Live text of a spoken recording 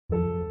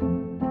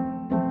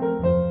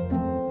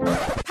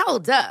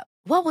Hold up.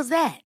 What was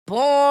that?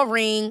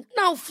 Boring.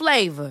 No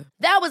flavor.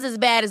 That was as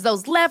bad as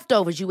those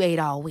leftovers you ate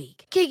all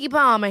week. Keke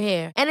Palmer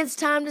here, and it's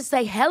time to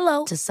say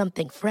hello to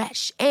something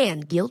fresh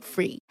and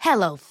guilt-free.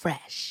 Hello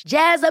Fresh.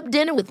 Jazz up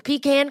dinner with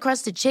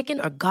pecan-crusted chicken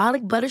or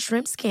garlic butter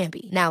shrimp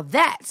scampi. Now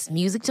that's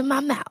music to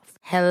my mouth.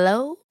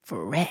 Hello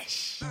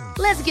Fresh.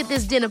 Let's get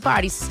this dinner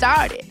party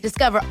started.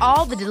 Discover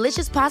all the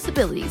delicious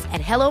possibilities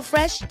at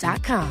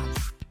hellofresh.com.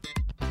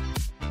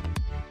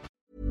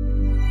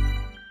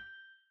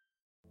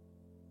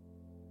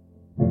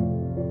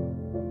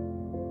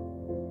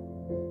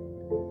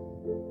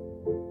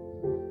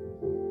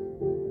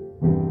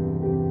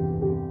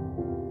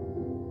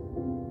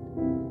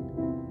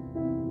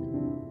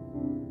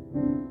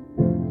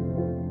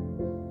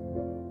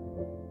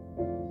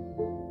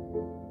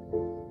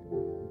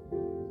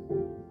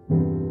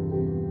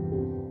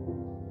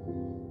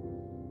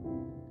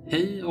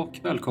 Hej och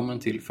välkommen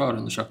till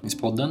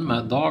förundersökningspodden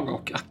med Dag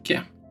och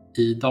Acke.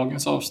 I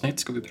dagens avsnitt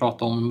ska vi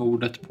prata om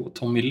mordet på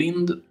Tommy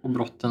Lind och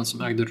brotten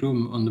som ägde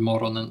rum under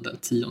morgonen den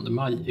 10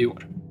 maj i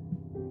år.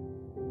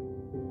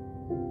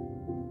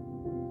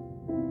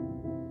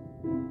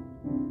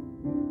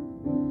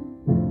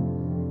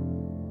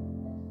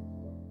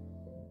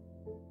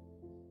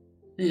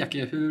 Hej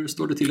Acke, hur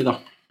står det till idag?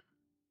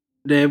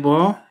 Det är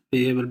bra.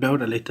 Vi är väl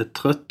båda lite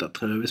trötta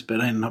tror jag. Vi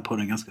spelar in den här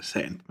podden ganska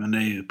sent. Men det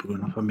är ju på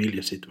grund av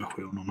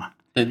familjesituationerna.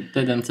 Det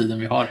är den tiden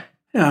vi har.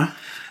 Ja,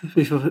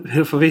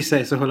 hur får vi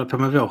säga så hålla på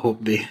med vår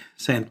hobby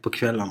sent på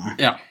kvällarna.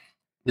 Ja,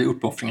 det är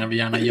uppoffringar vi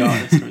gärna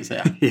gör, ska vi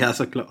säga. Ja,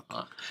 såklart.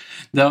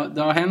 Ja.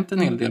 Det har hänt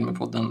en hel del med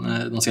podden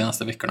de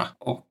senaste veckorna.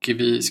 Och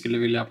vi skulle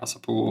vilja passa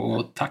på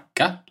att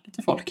tacka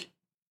lite folk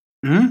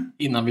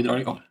innan vi drar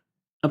igång.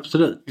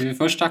 Absolut. Vi vill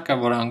först tacka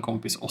vår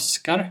kompis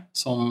Oskar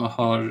som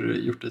har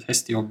gjort ett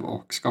hästjobb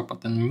och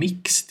skapat en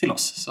mix till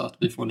oss så att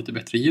vi får lite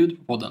bättre ljud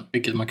på podden,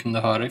 vilket man kunde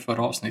höra i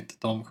förra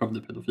avsnittet om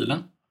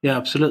Skövdepedofilen. Ja,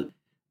 absolut.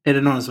 Är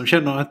det någon som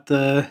känner att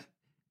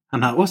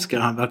han här Oskar,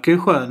 han verkar ju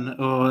skön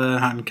och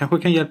han kanske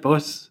kan hjälpa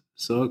oss,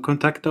 så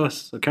kontakta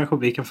oss så kanske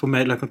vi kan få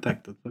mejla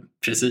kontakten.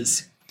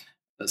 Precis.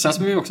 Sen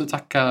ska vi också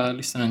tacka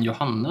lyssnaren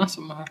Johanna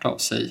som har hört av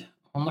sig.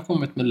 Hon har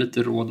kommit med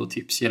lite råd och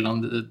tips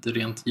gällande det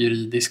rent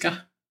juridiska.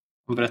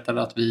 Hon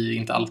berättade att vi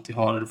inte alltid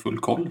har full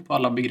koll på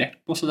alla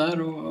begrepp och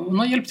sådär, och hon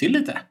har hjälpt till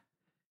lite.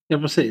 Ja,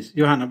 precis.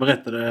 Johanna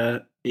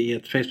berättade i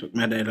ett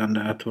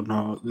Facebook-meddelande att hon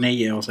har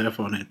 9 års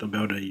erfarenhet av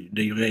både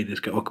det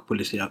juridiska och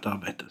polisiärt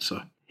arbete.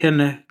 Så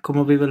henne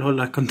kommer vi väl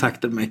hålla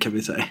kontakten med, kan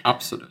vi säga.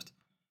 Absolut.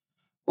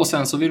 Och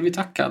sen så vill vi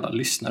tacka alla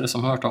lyssnare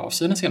som har hört av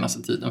sig den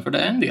senaste tiden, för det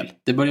är en del.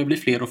 Det börjar bli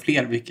fler och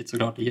fler, vilket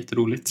såklart är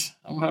jätteroligt.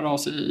 De hör av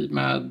sig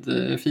med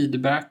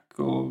feedback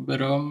och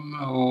beröm,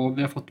 och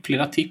vi har fått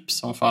flera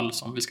tips om fall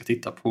som vi ska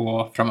titta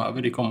på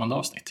framöver i kommande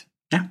avsnitt.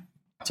 Ja.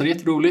 Så det är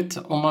jätteroligt.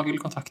 Om man vill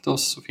kontakta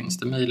oss så finns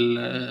det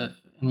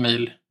en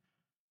mail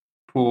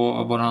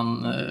på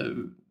våran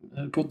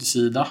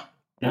poddsida.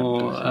 Ja,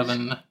 och precis.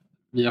 Även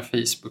via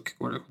Facebook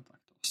går det att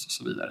kontakta oss och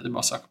så vidare. Det är bara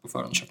att söka på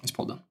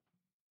förundersökningspodden.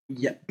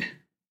 Ja.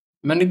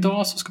 Men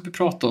idag så ska vi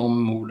prata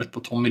om mordet på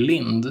Tommy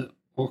Lind.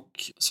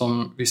 Och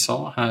som vi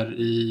sa här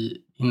i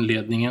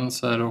inledningen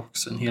så är det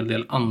också en hel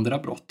del andra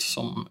brott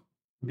som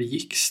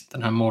begicks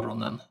den här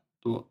morgonen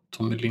då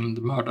Tommy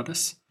Lind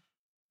mördades.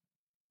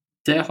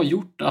 Det har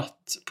gjort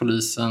att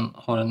polisen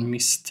har en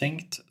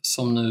misstänkt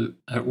som nu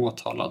är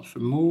åtalad för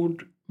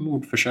mord,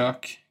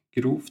 mordförsök,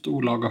 grovt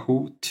olaga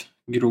hot,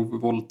 grov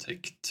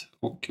våldtäkt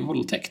och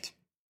våldtäkt.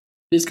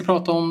 Vi ska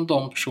prata om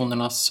de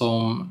personerna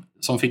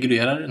som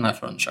figurerar i den här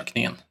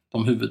förundersökningen.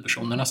 De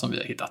huvudpersonerna som vi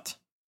har hittat.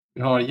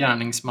 Vi har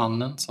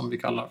gärningsmannen som vi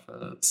kallar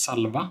för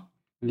Salva.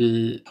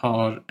 Vi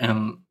har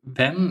en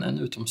vän, en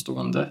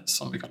utomstående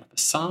som vi kallar för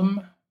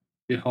Sam.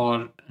 Vi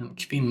har en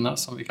kvinna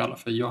som vi kallar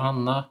för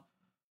Johanna.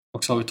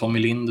 Och så har vi Tommy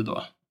Lind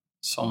då,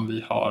 som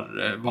vi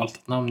har valt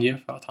att namnge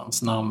för att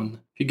hans namn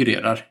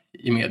figurerar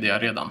i media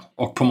redan.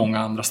 Och på många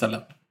andra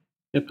ställen.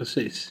 Ja,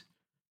 precis.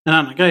 En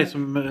annan grej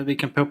som vi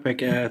kan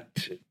påpeka är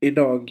att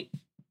idag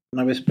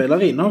när vi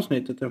spelar in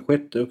avsnittet den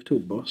 6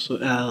 oktober så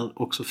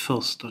är också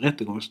första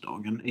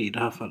rättegångsdagen i det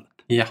här fallet.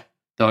 Ja,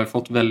 det har ju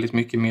fått väldigt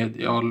mycket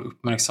medial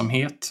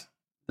uppmärksamhet.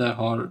 Det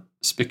har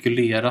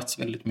spekulerats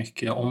väldigt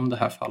mycket om det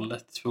här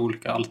fallet för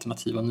olika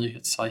alternativa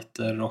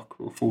nyhetssajter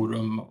och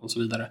forum och så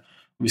vidare.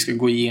 Vi ska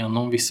gå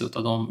igenom vissa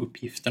av de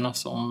uppgifterna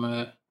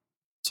som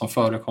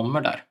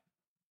förekommer där.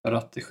 För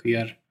att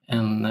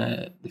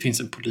det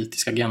finns en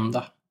politisk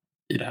agenda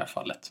i det här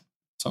fallet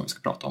som vi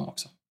ska prata om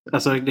också.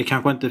 Alltså det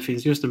kanske inte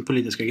finns just en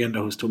politisk agenda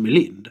hos Tommy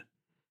Lind.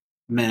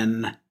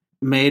 Men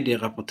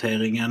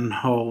medierapporteringen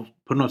har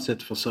på något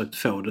sätt försökt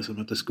få det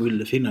som att det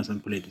skulle finnas en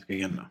politisk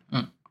agenda.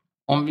 Mm.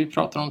 Om vi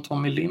pratar om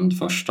Tommy Lind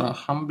först då.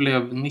 Han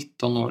blev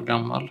 19 år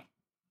gammal.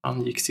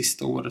 Han gick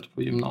sista året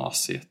på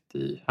gymnasiet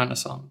i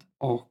Härnösand.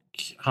 Och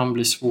han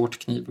blir svårt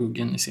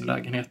knivhuggen i sin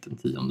lägenhet den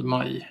 10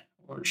 maj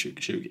år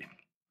 2020.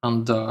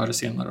 Han dör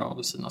senare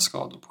av sina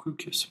skador på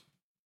sjukhus.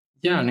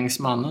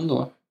 Gärningsmannen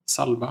då,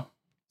 Salva,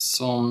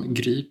 som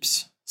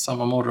grips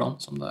samma morgon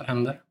som det här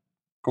händer.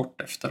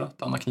 Kort efter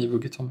att han har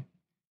knivhuggit Tommy.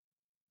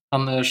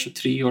 Han är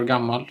 23 år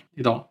gammal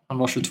idag. Han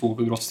var 22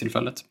 vid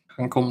brottstillfället.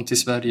 Han kom till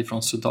Sverige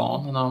från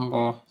Sudan när han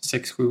var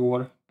 6-7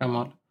 år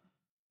gammal.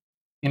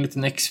 Enligt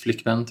en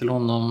ex-flickvän till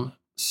honom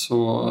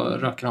så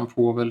röker han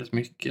på väldigt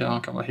mycket.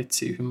 Han kan vara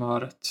hetsig i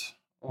humöret.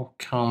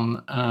 Och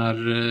han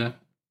är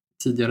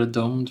tidigare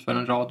dömd för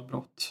en rad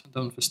brott.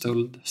 Dömd för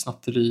stöld,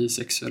 snatteri,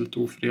 sexuellt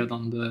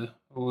ofredande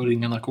och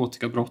ringa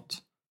narkotikabrott.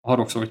 Har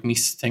också varit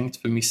misstänkt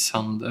för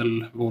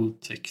misshandel,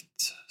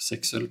 våldtäkt,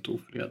 sexuellt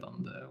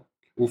ofredande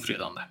och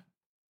ofredande.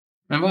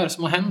 Men vad är det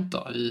som har hänt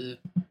då i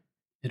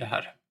det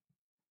här?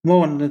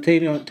 Morgonen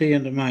den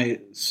 10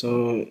 maj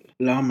så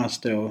larmas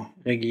då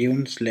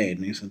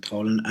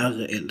regionsledningscentralen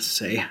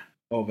RLC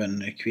av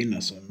en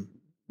kvinna som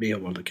vi har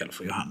valt att kalla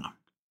för Johanna.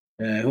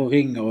 Hon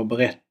ringer och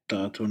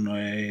berättar att hon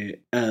är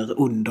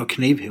under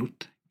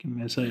knivhot, kan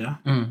man säga.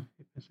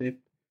 I princip.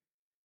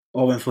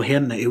 Av en för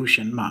henne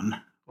okänd man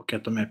och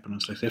att de är på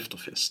någon slags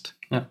efterfest.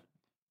 Ja.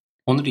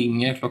 Hon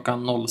ringer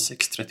klockan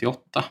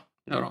 06.38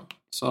 gör hon.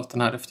 Så att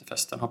den här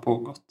efterfesten har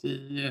pågått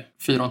i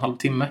 4,5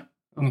 timme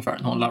ungefär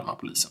när hon larmar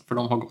polisen. För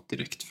de har gått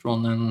direkt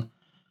från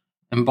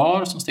en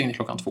bar som stängde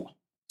klockan 2.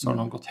 Så har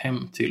de gått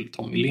hem till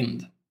Tommy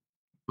Lind.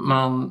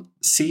 Man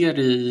ser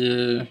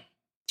i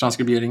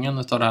transkriberingen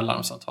av det här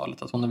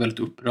larmsamtalet att hon är väldigt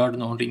upprörd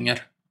när hon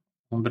ringer.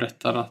 Hon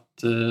berättar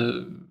att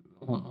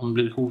hon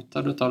blir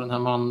hotad av den här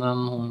mannen.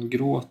 Hon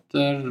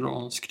gråter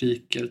och hon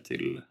skriker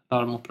till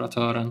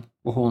larmoperatören.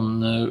 Och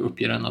hon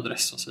uppger en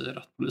adress och säger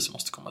att polisen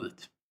måste komma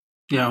dit.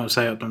 Ja, hon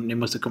säger att ni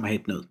måste komma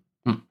hit nu.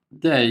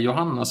 Det är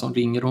Johanna som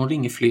ringer. Hon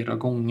ringer flera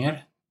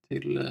gånger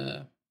till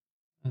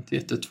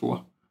 112.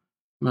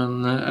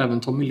 Men även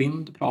Tommy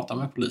Lind pratar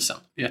med polisen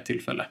vid ett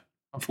tillfälle.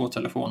 Han får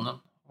telefonen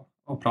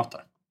och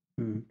pratar.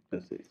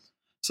 Precis.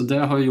 Så det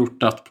har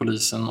gjort att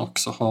polisen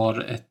också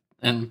har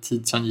en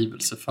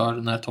tidsangivelse för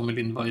när Tommy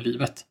Lind var i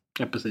livet.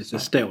 Ja, precis. Det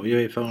står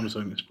ju i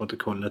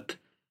förundersökningsprotokollet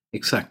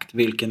exakt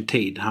vilken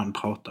tid han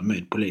pratar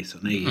med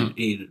polisen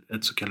i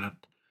ett så kallat...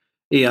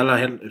 I alla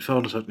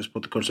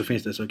förundersökningsprotokoll så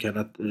finns det så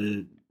kallat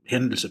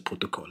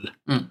händelseprotokoll.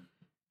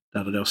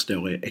 Där det då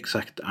står i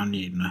exakt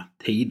angivna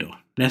tider.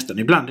 Nästan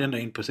ibland ända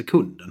in på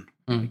sekunden.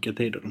 Vilka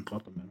tider de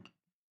pratar med.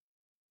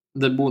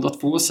 Det båda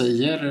två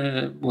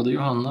säger, både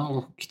Johanna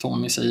och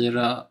Tommy säger,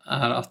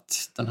 är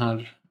att den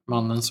här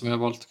mannen som jag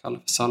valt att kalla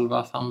för Salva,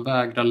 att han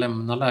vägrar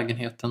lämna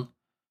lägenheten.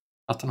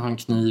 Att han har en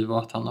kniv och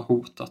att han har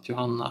hotat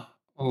Johanna.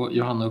 Och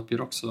Johanna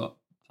uppger också att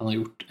han har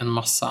gjort en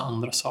massa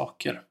andra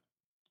saker.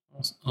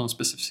 Hon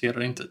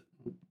specificerar inte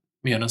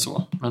mer än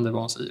så, men det var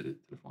hon säger i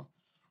telefon.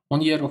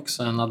 Hon ger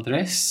också en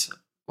adress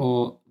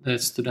och det är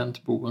ett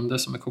studentboende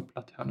som är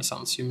kopplat till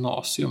Härnösands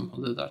gymnasium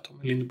och det är där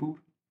Tommy Lind bor.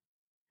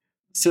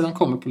 Sedan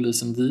kommer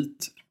polisen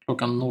dit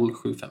klockan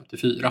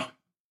 07.54.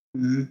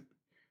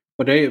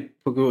 Och det är ju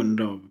på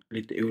grund av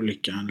lite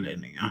olika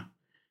anledningar.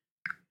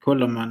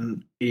 Kollar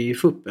man i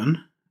FUPen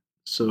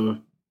så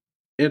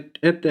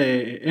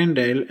en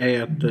del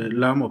är att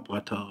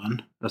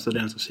larmoperatören, alltså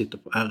den som sitter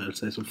på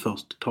RLC som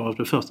först tar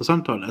det första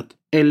samtalet,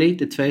 är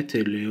lite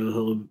tvetydig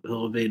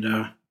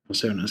huruvida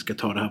personen ska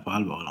ta det här på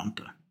allvar eller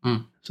inte.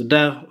 Så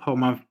där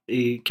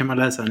kan man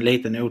läsa en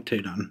liten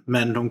otydan,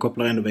 men de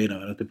kopplar ändå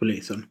vidare till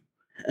polisen.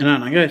 En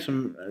annan grej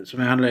som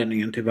är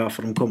anledningen till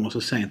varför de kommer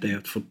så sent är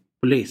att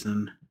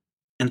polisen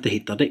inte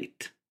hittar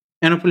dit.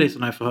 En av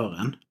poliserna i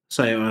förhören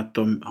säger att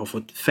de har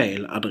fått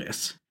fel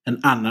adress. En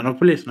annan av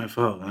poliserna i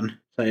förhören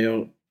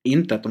säger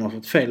inte att de har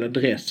fått fel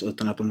adress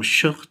utan att de har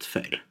kört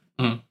fel.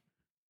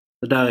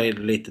 Så där är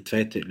det lite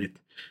tvetydigt.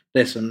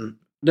 Det som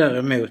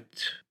däremot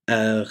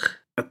är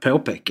att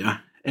påpeka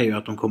är ju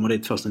att de kommer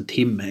dit först en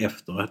timme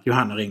efter att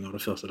Johanna ringer det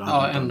första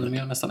samtalet. Ja, ännu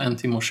mer, nästan 1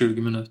 timme och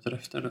 20 minuter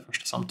efter det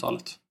första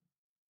samtalet.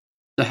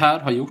 Det här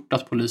har gjort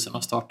att polisen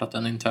har startat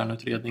en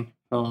internutredning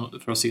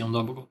för att se om det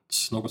har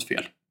begåtts något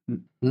fel.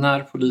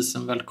 När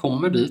polisen väl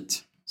kommer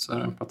dit så är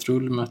det en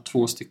patrull med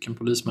 2 stycken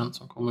polismän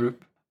som kommer upp.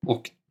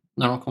 Och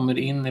när de kommer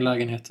in i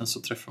lägenheten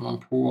så träffar man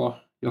på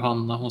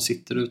Johanna. Hon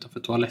sitter utanför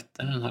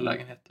toaletten i den här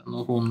lägenheten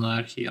och hon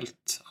är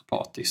helt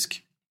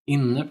apatisk.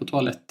 Inne på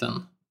toaletten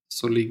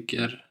så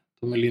ligger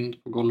Tommy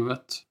Lind på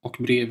golvet och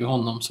bredvid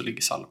honom så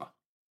ligger Salva.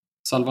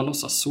 Salva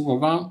låtsas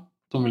sova.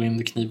 Tommy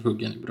Lind är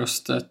knivhuggen i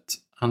bröstet.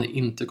 Han är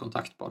inte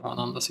kontaktbar, han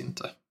andas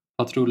inte.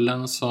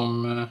 Patrullen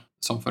som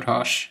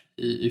förhörs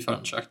i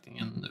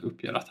förundersökningen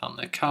uppger att han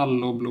är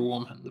kall och blå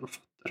om händer och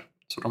fötter.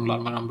 Så de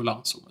larmar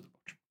ambulans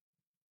omedelbart.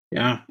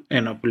 Ja,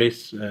 en av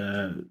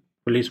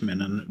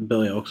polismännen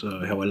börjar också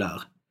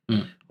HLR.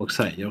 Och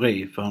säger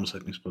i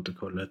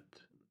förundersökningsprotokollet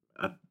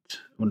att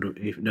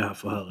i det här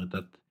förhöret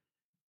att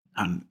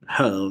han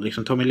hör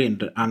liksom Tommy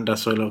Lind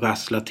andas eller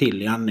rassla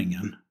till i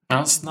andningen.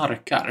 Han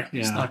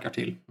snarkar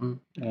till.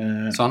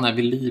 Så han är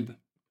vid liv.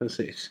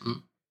 Precis.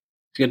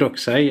 Ska dock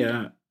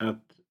säga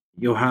att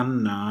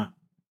Johanna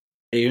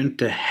är ju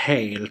inte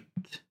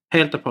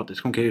helt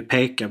apatisk. Hon kan ju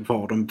peka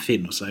var de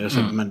befinner sig och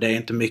så, men det är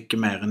inte mycket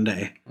mer än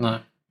det. Nej.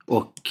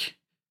 Och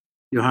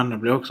Johanna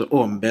blir också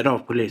ombedd av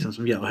polisen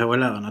som gör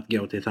HLR att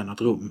gå till ett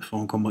annat rum, för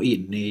hon kommer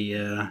in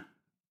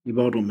i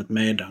badrummet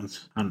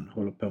medans han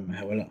håller på med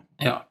HLR.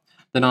 Ja,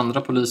 den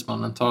andra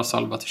polismannen tar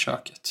Salva till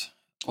köket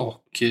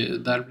Och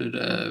där blir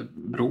det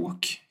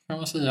bråk, kan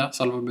man säga.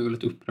 Salva blir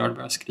väldigt upprörd,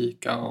 börjar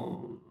skrika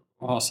och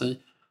ha sig.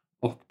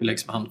 Och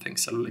beläggs med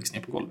handfängsel och läggs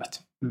ner på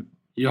golvet.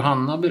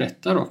 Johanna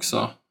berättar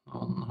också,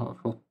 hon har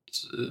fått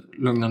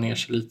lugna ner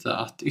sig lite,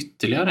 att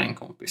ytterligare en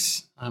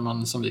kompis, den här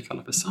mannen som vi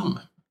kallar för Sam,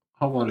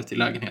 har varit i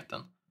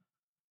lägenheten.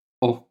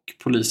 Och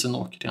polisen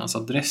åker till hans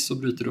adress och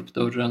bryter upp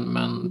dörren,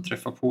 men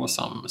träffar på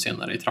Sam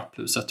senare i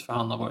trapphuset för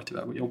han har varit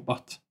iväg och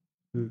jobbat.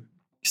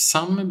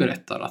 Sam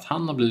berättar att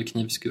han har blivit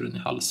knivskuren i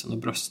halsen och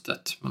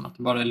bröstet, men att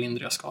det bara är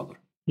lindriga skador.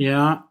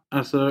 Ja,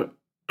 alltså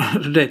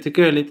det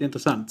tycker jag är lite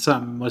intressant.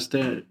 Sam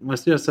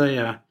måste jag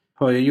säga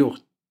har ju gjort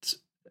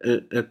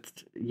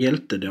ett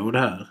hjältedåd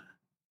här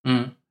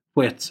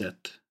på ett sätt.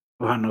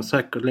 Och han har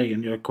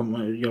säkerligen,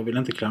 jag vill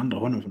inte klandra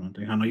honom för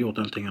någonting. Han har gjort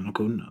allting han har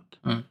kunnat.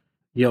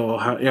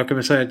 Jag kan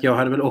väl säga att jag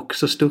hade väl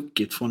också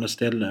stuckit från ett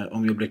ställe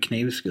om jag blev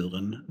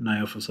knivskuren när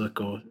jag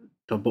försöker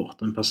ta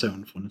bort en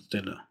person från ett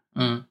ställe.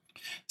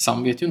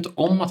 Sam vet ju inte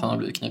om att han har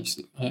blivit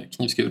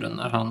knivskuren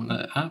när han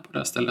är på det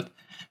här stället.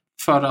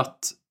 För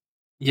att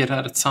ge det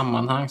här ett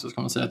sammanhang så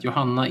ska man säga att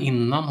Johanna,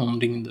 innan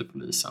hon ringde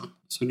polisen,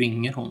 så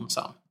ringer hon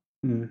Sam.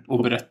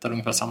 Och berättar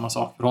ungefär samma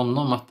sak för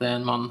honom, att det är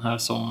en man här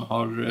som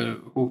har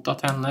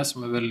hotat henne,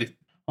 som är väldigt,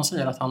 hon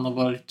säger att han har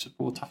varit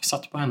på och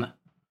tafsat på henne.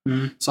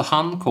 Så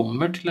han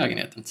kommer till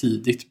lägenheten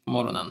tidigt på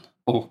morgonen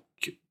och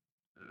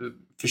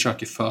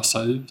försöker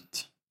fösa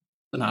ut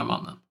den här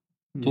mannen.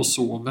 Då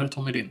sover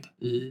Tommy Lind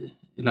i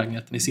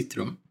lägenheten i sitt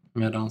rum,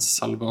 medan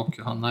Salva och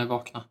Johanna är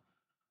vakna.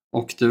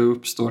 Och det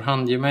uppstår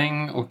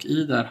handgemäng, och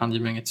i det här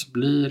handgemänget så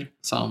blir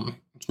Sam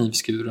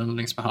knivskuren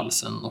längs med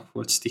halsen och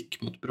får ett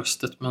stick mot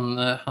bröstet. Men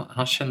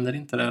han känner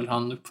inte det, eller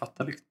han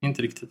uppfattar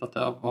inte riktigt att det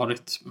har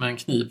varit med en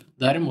kniv.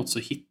 Däremot så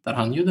hittar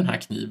han ju den här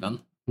kniven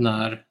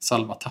när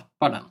Salva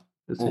tappar den.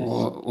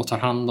 Och tar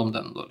hand om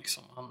den då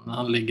liksom.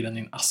 Han lägger den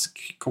i en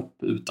askkopp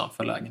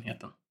utanför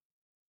lägenheten.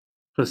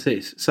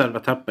 Precis, Salva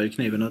tappar ju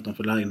kniven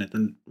utanför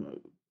lägenheten.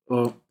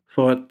 Och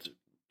för att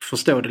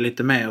förstå det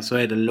lite mer så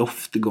är det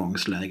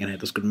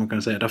loftgångslägenheter, skulle man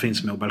kunna säga. Där finns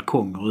små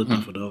balkonger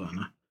utanför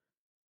dörrarna.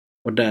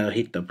 Och där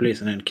hittar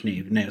polisen en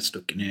kniv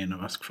nedstucken i en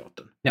av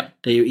askfaten. Ja.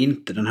 Det är ju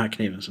inte den här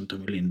kniven som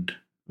Tommy Lind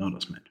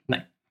mördas med.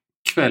 Nej.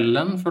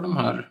 Kvällen för de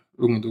här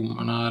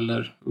ungdomarna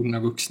eller unga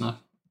vuxna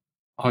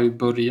har ju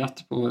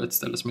börjat på ett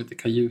ställe som heter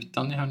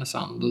Kajutan i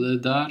Härnösand. Och det är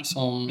där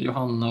som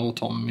Johanna och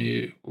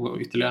Tommy och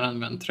ytterligare en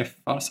vän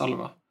träffar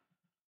Salva.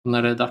 Och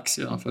när det är dags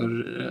redan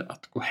för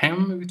att gå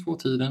hem vid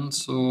 2-tiden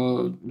så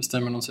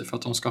bestämmer de sig för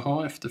att de ska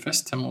ha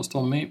efterfest hemma hos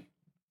Tommy.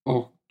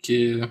 Och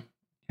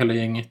hela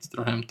gänget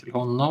drar hem till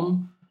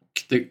honom.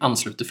 Och det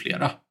ansluter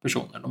flera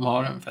personer. De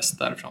har en fest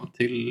där fram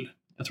till,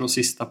 jag tror,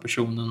 sista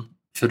personen.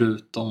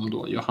 Förutom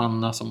då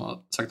Johanna som har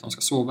sagt att de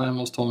ska sova hemma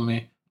hos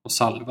Tommy. Och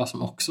Salva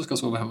som också ska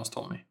sova hemma hos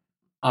Tommy.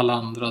 Alla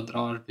andra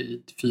drar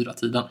vid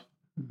 4-tiden.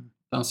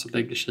 Sen så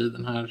lägger sig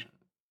den här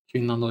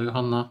kvinnan då,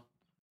 Johanna.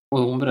 Och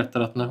hon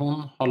berättar att när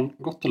hon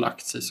har gått och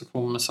lagt sig så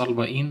kommer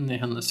Salva in i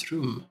hennes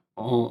rum.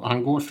 Och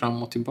han går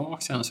fram och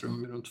tillbaka i hennes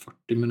rum i runt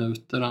 40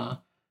 minuter.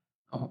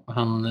 Och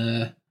han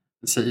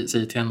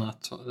säger till henne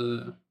att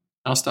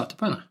han stöter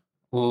på henne.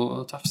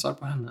 Och tafsar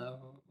på henne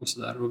och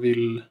sådär. Och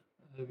vill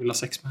ha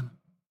sex med henne.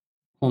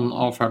 Hon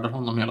avfärdar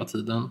honom hela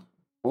tiden.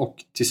 Och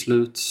till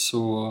slut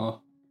så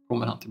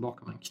kommer han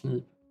tillbaka med en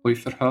kniv. Och i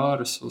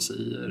förhör så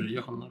säger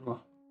Johanna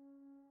då.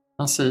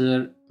 Han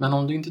säger, men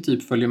om du inte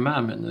typ följer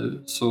med mig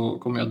nu så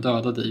kommer jag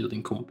döda dig och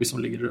din kompis som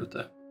ligger där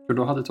ute. För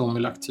då hade Tommy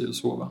lagt sig och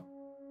sova.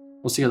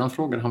 Och sedan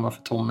frågar han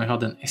varför Tommy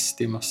hade en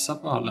SD-mössa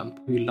på hallen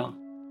på hyllan.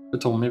 För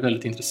Tommy är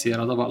väldigt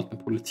intresserad av allt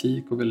med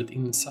politik och väldigt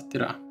insatt i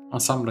det.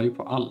 Han samlar ju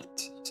på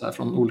allt, så här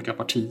från olika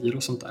partier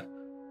och sånt där,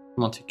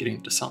 som man tycker är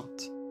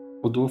intressant.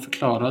 Och då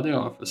förklarade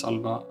jag för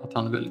Salva att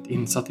han är väldigt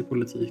insatt i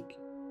politik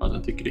och att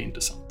han tycker det är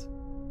intressant.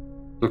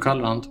 Då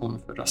kallar han Tommy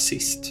för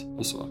rasist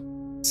och så.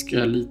 Ska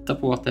jag lita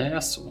på att det är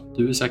så?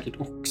 Du är säkert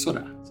också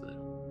det, säger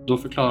han. Då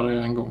förklarar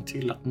jag en gång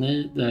till att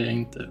nej, det är jag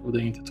inte, och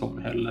det är inte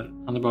Tommy heller.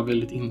 Han är bara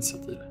väldigt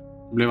insatt i det.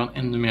 Då blev han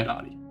ännu mer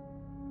arg.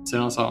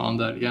 Sedan sa han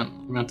där igen,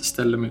 om jag inte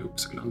ställer mig upp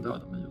skulle han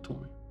döda mig och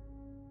Tommy.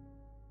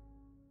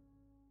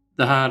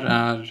 Det här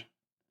är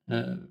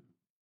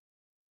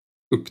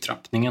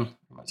upptrappningen,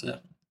 kan man säga.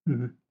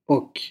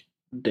 Och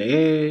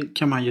det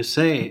kan man ju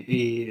se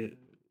i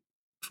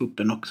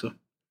fuppen också.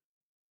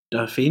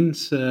 Där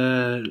finns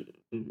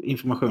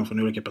information från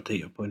olika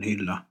partier på en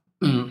hylla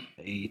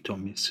i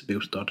Tommys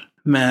bostad.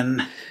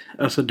 Men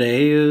alltså det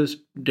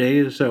är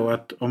ju så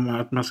att om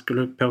att man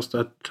skulle påstå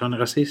att han är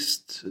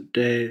rasist,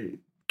 det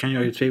kan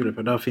jag ju tvivla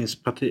på.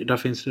 Där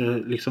finns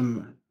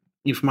liksom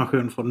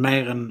information från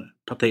mer än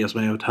partier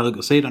som är åt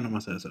högersidan, om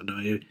man säger så. Där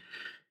är ju,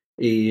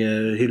 i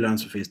hyllan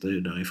så finns det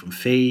ju därifrån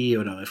Fi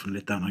och därifrån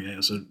lite andra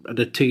grejer. Så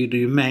det tyder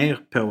ju mer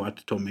på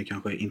att Tommy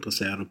kanske är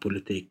intresserad av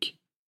politik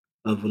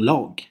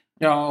överlag.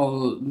 Ja,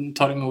 och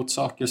tar emot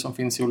saker som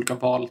finns i olika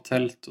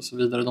valtält och så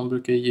vidare. De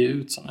brukar ge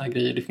ut sådana här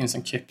grejer. Det finns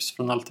en keps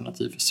från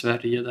Alternativ för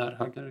Sverige, där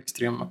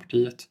högerextrema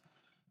partiet.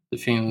 Det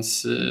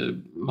finns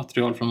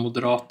material från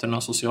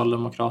Moderaterna,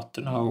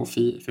 Socialdemokraterna och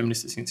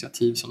Feministiskt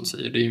initiativ som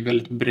säger. Det är ju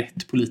väldigt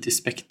brett politiskt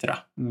spektra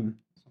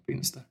som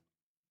finns där.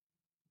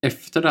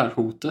 Efter det här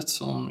hotet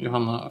som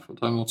Johanna får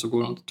ta emot så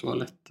går hon till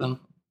toaletten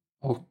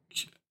och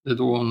det är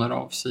då hon hör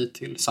av sig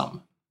till Sam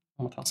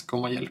om att han ska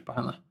komma och hjälpa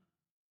henne.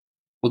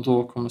 Och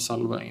då kommer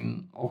Salva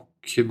in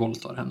och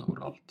våldtar henne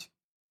oralt.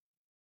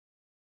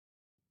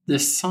 Det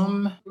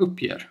Sam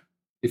uppger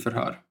i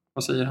förhör,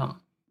 vad säger han?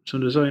 Som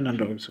du sa innan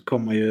då så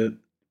kommer ju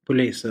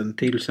polisen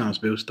till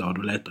Sams bostad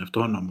och letar efter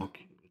honom och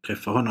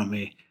träffar honom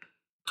i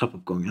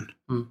trappuppgången.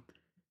 Mm.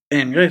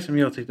 En grej som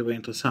jag tyckte var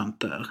intressant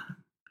där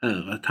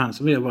är att han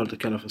som vi har valt att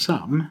kalla för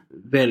Sam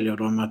väljer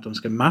de att de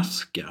ska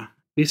maska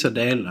vissa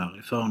delar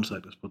i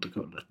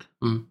förundersökningsprotokollet.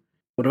 Mm.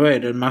 Och då är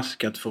det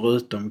maskat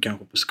förutom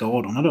kanske på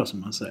skadorna då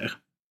som man ser.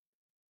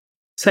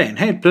 Sen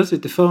helt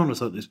plötsligt i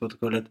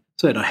förundersökningsprotokollet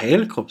så är det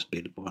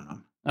helkroppsbild på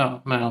honom.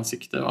 Ja, med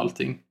ansikte och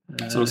allting.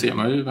 Så då ser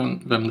man ju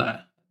vem det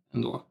är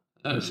ändå.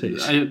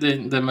 Precis. Det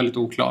är en väldigt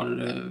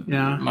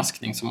oklar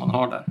maskning som man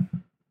har där.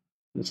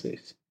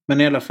 Precis.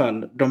 Men i alla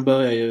fall, de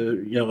börjar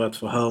ju göra ett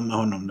förhör med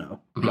honom där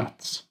på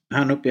plats.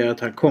 Han uppger att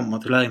han kommer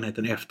till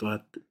lägenheten efter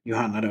att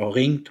Johanna då har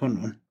ringt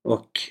honom.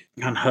 Och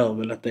han hör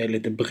väl att det är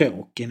lite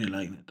bråk inne i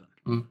lägenheten.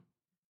 Mm.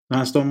 Men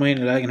han stormar in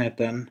i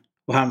lägenheten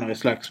och hamnar i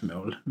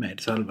slagsmål med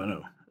Salva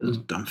då.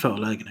 Utanför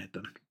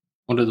lägenheten.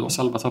 Och det är då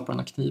Salva tappar den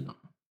här kniven.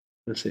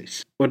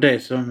 Precis. Och det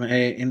som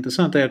är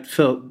intressant är att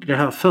för det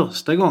här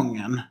första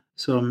gången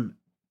som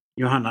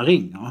Johanna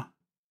ringer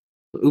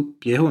så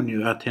uppger hon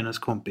ju att hennes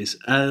kompis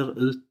är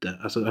ute,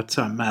 alltså att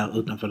Sam är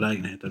utanför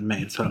lägenheten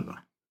med Salva.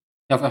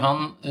 Ja,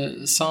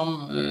 för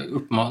Sam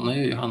uppmanar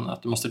ju Johanna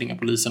att du måste ringa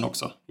polisen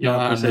också. Jag är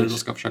här nu och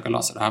ska försöka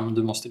lösa det här, men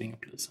du måste ringa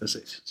polisen.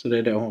 Precis, så det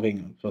är då hon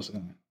ringer första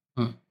gången.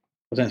 Mm.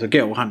 Och sen så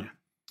går han ju.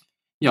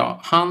 Ja,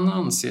 han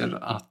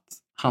anser att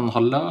han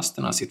har löst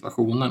den här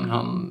situationen.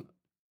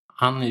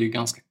 Han är ju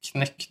ganska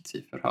knäckt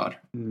i förhör.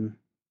 Mm.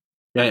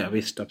 Ja,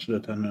 visst,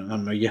 absolut.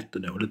 Han mår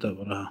jättedåligt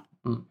över det här.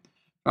 Mm.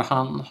 För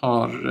han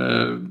har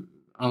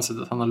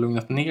ansett att han har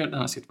lugnat ner den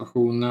här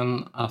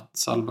situationen. Att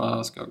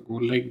Salva ska gå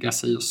och lägga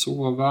sig och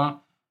sova.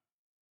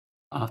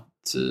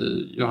 Att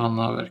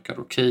Johanna verkar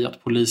okej.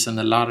 Att polisen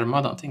är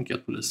larmad. Han tänker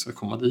att polisen ska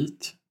komma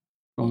dit.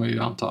 Kommer ju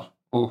anta.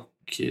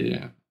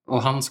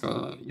 Och han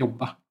ska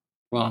jobba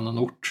på en annan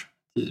ort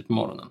tidigt på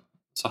morgonen.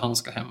 Så han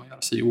ska hem och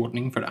göra sig i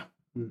ordning för det.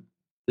 Mm.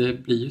 Det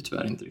blir ju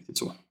tyvärr inte riktigt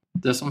så.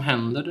 Det som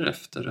händer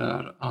därefter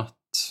är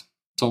att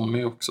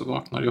Tommy också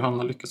vaknar.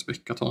 Johanna lyckas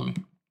väcka Tommy.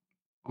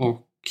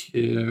 Och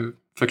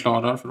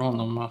förklarar för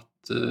honom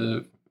att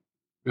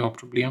vi har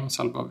problem.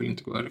 Salva vill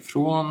inte gå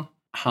härifrån.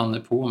 Han är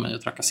på mig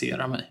och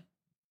trakasserar mig.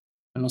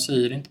 Men hon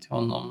säger inte till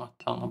honom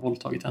att han har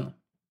våldtagit henne.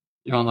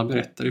 Johanna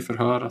berättar i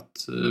förhör att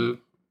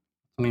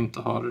hon inte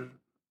har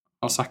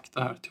sagt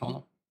det här till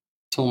honom.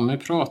 Tommy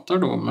pratar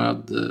då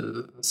med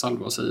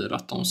Salva och säger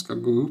att de ska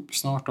gå upp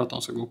snart och att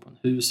de ska gå på en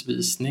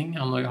husvisning,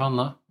 han och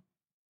Johanna.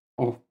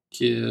 Och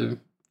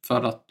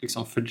för att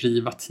liksom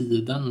fördriva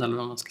tiden, eller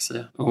vad man ska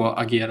säga,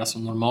 och agera så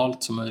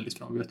normalt som möjligt,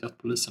 för de vet ju att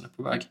polisen är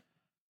på väg,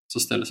 så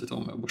ställer sig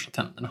Tommy och borstar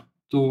tänderna.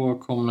 Då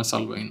kommer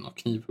Salva in och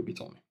knivhugger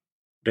Tommy.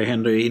 Det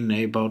händer ju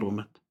inne i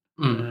badrummet.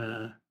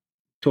 Mm.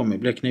 Tommy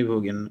blev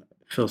knivhuggen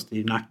först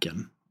i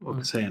nacken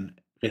och sen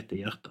rätt i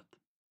hjärtat.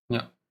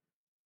 Ja.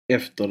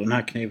 Efter den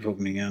här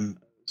knivhuggningen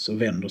så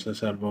vänder sig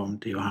Salva om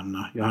till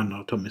Johanna.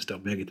 Johanna och Tommy står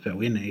bägge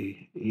två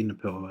inne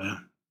på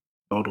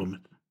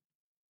badrummet.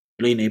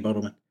 Eller inne i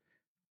badrummet.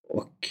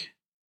 Och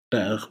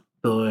där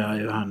börjar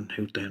ju han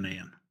hota henne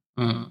igen.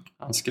 Mm.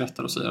 Han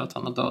skrattar och säger att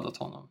han har dödat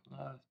honom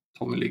när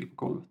Tommy ligger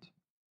på golvet.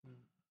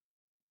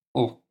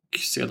 Och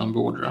sedan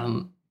beordrar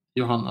han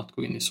Johanna att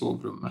gå in i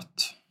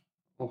sovrummet.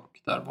 Och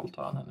där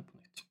våldtar han henne på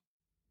nytt.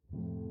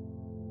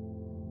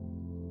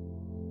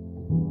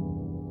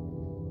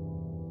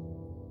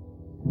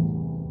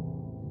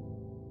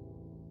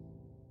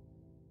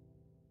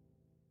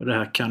 Och det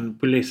här kan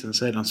polisen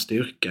sedan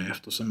styrka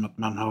eftersom att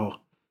man har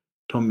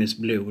Tommys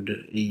blod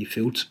i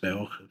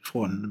fotspår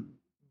från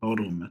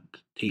badrummet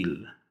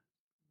till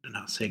den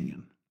här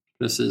sängen.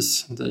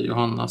 Precis, det är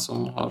Johanna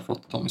som har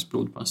fått Tommys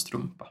blod på en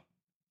strumpa.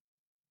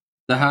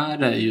 Det här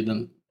är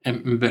ju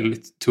en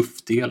väldigt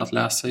tuff del att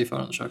läsa i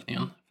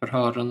förundersökningen.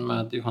 Förhören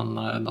med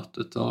Johanna är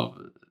något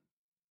av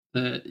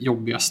det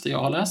jobbigaste jag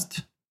har läst.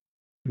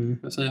 Ska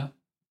jag säga.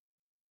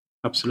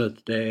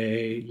 Absolut, det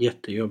är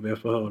jättejobbiga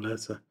förhör att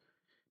läsa.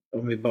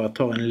 Om vi bara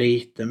tar en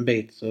liten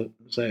bit så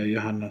säger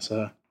Johanna så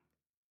här.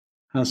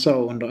 Han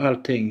sa under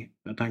allting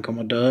att han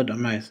kommer döda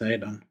mig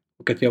sedan.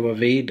 Och att jag var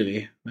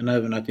vidrig, men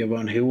även att jag var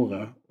en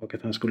hora. Och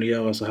att han skulle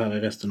göra så här i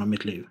resten av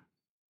mitt liv.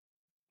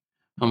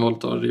 Han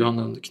våldtar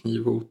Johanna under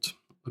knivhot.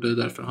 Och det är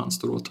därför han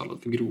står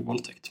åtalad för grov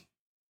våldtäkt.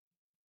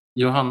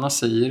 Johanna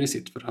säger i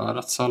sitt förhör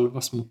att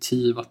Salvas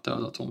motiv att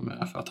döda Tommy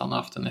är för att han har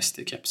haft en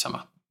SD-keps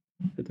hemma.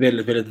 Ett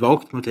väldigt, väldigt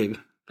vagt motiv.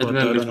 Ett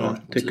väldigt vagt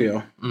motiv. Tycker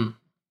jag. Mm.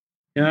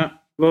 Ja,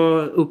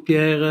 vad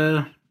uppger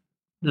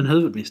den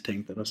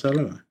huvudmisstänkta då,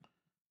 Salva?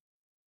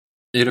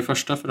 I det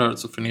första förhöret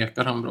så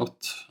förnekar han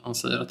brott. Han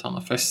säger att han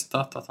har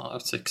festat, att han har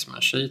haft sex med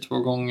en tjej 2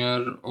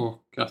 gånger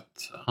och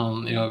att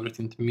han i övrigt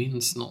inte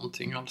minns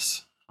någonting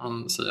alls.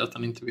 Han säger att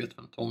han inte vet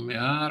vem Tommy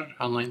är.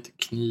 Han har inte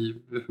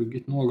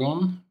knivhuggit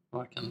någon.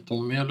 varken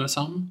Tommy eller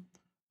Sam.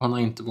 Han har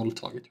inte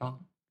våldtagit Johanna.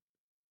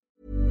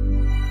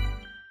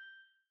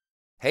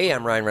 Hey,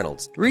 I'm Ryan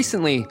Reynolds.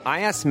 Recently,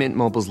 I asked Mint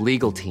Mobile's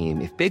legal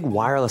team if big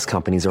wireless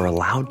companies are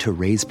allowed to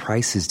raise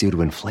prices due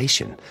to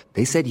inflation.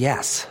 They said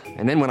yes.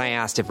 And then when I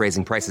asked if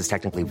raising prices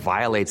technically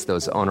violates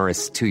those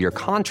onerous two-year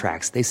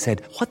contracts, they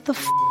said, "What the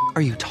f***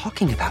 are you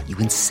talking about, you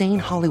insane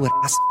Hollywood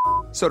ass?"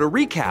 So to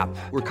recap,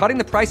 we're cutting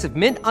the price of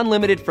Mint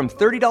Unlimited from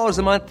 $30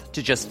 a month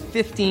to just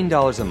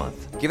 $15 a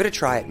month. Give it a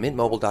try at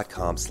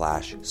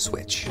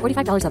mintmobile.com/switch.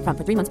 $45 up front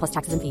for 3 months plus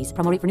taxes and fees.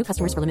 Promo rate for new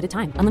customers for limited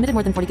time. Unlimited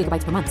more than 40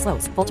 gigabytes per month.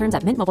 Slows full terms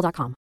at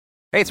mintmobile.com.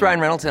 Hey, it's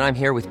Ryan Reynolds, and I'm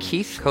here with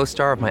Keith,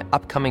 co-star of my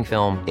upcoming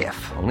film,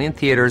 If, only in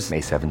theaters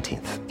May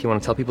 17th. Do you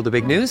want to tell people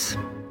the big news?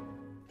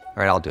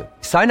 All right, I'll do it.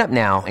 Sign up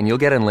now and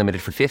you'll get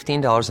unlimited for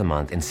 $15 a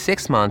month and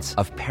 6 months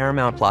of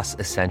Paramount Plus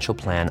Essential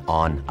Plan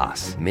on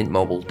us.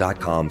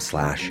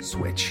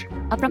 mintmobile.com/switch.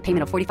 Upfront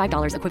payment of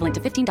 $45 equivalent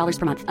to $15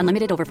 per month.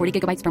 Unlimited over 40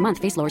 gigabytes per month.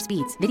 Face lower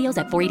speeds. Videos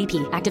at 480p.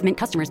 Active Mint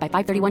customers by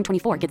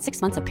 531.24 get 6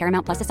 months of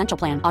Paramount Plus Essential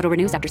Plan. Auto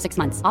renews after 6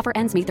 months. Offer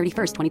ends May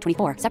 31st,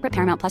 2024. Separate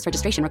Paramount Plus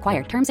registration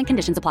required. Terms and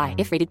conditions apply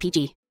if rated PG.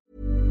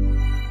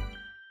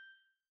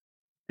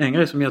 En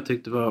grej som jag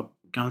tyckte var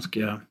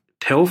ganska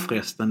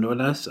påfrestande att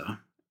läsa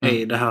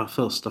är det här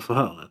första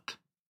förhöret.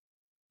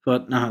 För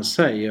att när han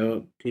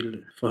säger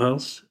till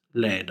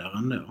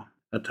förhörsledaren då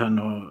att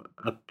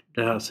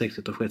det här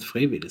sexet har skett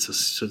frivilligt,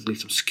 så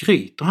liksom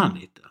skryter han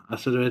lite.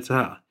 Alltså du vet så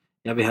här,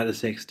 ja vi hade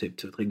sex typ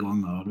 2-3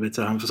 gånger. Du vet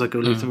så här, han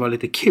försöker liksom vara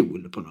lite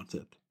cool på något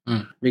sätt.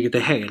 Vilket är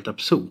helt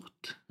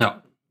absurt.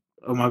 Ja.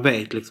 Om man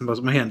vet liksom vad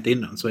som har hänt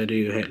innan så är det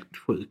ju helt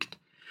sjukt.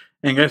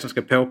 En grej som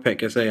ska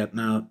påpekas är att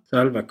när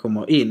Salva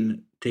kommer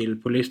in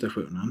till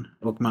polisstationen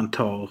och man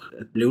tar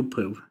ett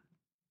blodprov,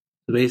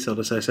 så visar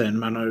det sig sen,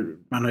 man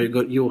har ju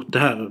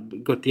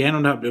gått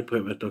igenom det här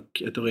blodprovet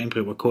och ett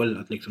urinprov och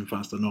kollat liksom,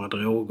 fanns det några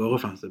droger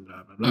och fanns det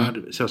bla bla bla,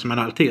 så som man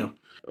alltid gör.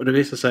 Och det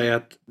visar sig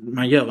att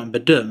man gör en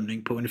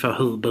bedömning på ungefär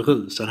hur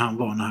berusad han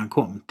var när han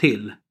kom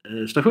till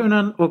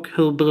stationen och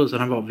hur berusad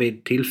han var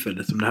vid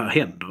tillfället som det här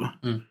händer.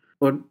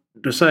 Och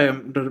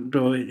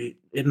då i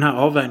den här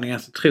avvägningen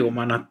så tror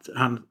man att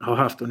han har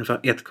haft ungefär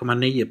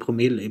 1,9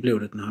 promille i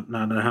blodet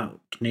när den här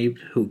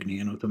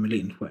knivhuggningen av Tommy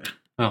Lind sker.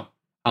 Ja,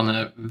 han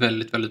är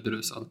väldigt, väldigt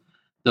berusad.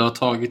 Det har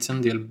tagits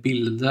en del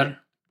bilder,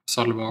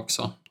 Salva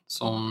också,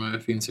 som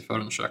finns i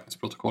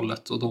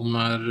förundersökningsprotokollet. Och de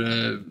är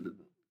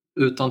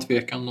utan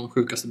tvekan de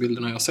sjukaste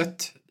bilderna jag har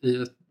sett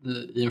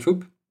i en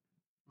FUB.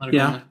 När det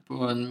kommer på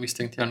en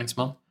misstänkt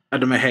gärningsman. Ja,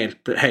 de är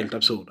helt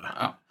absurda.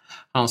 Ja.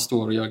 Han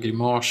står och gör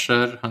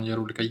grimaser, han gör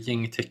olika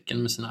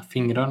gängtecken med sina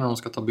fingrar när de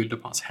ska ta bilder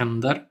på hans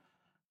händer.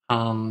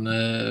 Han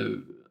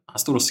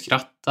står och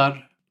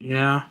skrattar.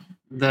 Ja.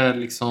 Det är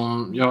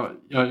liksom,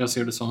 jag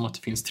ser det som att det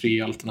finns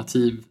 3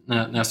 alternativ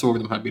när jag såg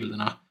de här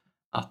bilderna.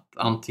 Att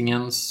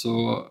antingen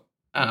så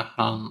är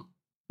han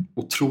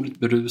otroligt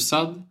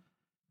berusad,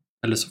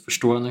 eller så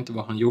förstår han inte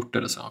vad han gjort,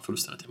 eller så är han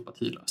fullständigt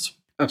empatilös.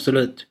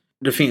 Absolut.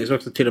 Det finns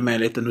också till och med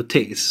en liten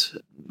notis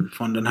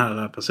från den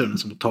här personen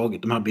som har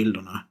tagit de här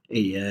bilderna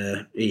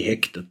i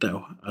häktet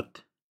då.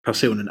 Att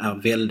personen är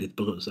väldigt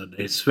berusad.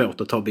 Det är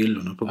svårt att ta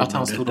bilderna på. Att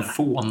han står och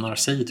fånar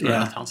sig, tror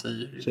jag att han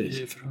säger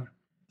i förhör.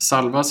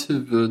 Salvas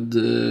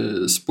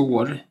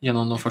huvudspår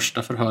genom de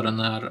första förhören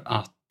är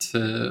att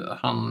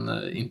han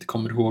inte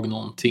kommer ihåg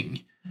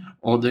någonting.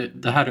 Och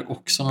det här är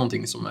också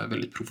någonting som är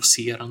väldigt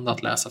provocerande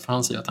att läsa. För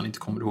han säger att han inte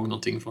kommer ihåg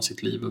någonting från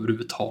sitt liv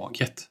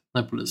överhuvudtaget.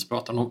 När polis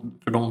pratar.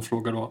 För de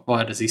frågar då,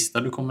 vad är det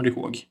sista du kommer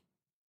ihåg?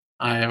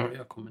 Nej,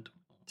 jag kommer inte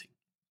ihåg någonting.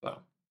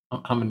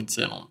 Han vill inte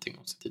säga någonting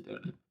om sitt tidigare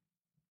liv.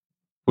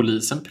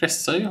 Polisen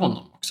pressar ju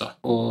honom också.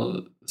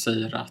 Och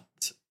säger att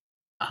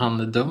han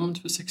är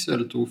dömd för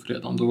sexuellt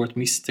ofredande och varit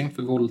misstänkt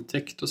för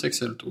våldtäkt och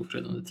sexuellt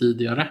ofredande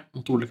tidigare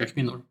mot olika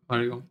kvinnor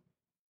varje gång.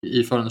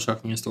 I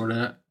förundersökningen står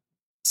det: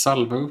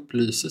 Salva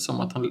upplyser som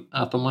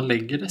att om man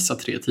lägger dessa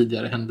 3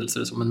 tidigare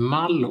händelser som en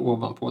mall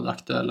ovanpå det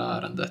aktuella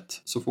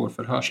ärendet, så får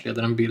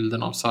förhörsledaren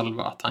bilden av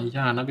Salva att han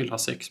gärna vill ha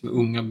sex med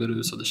unga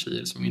berusade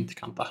tjejer som inte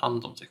kan ta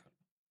hand om sig själv.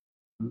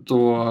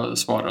 Då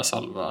svarar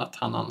Salva att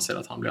han anser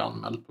att han blir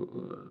anmäld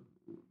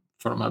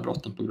för de här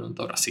brotten på grund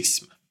av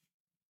rasism.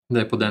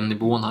 Det är på den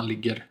nivån han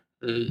ligger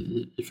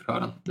i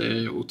förhören. Det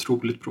är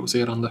otroligt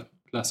provocerande att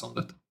läsa om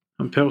detta.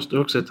 Han påstår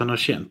också att han har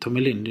känt Tommy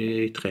Lind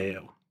i 3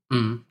 år.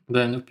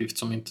 Det är en uppgift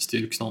som inte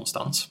styrks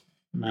någonstans.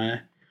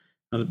 Nej.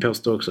 Han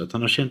påstår också att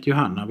han har känt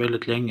Johanna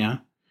väldigt länge.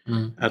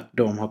 Att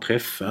de har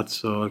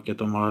träffats och att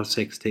de har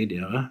sex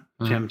tidigare.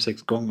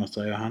 5-6 gånger,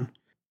 säger han.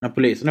 När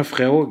polisen då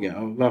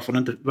frågar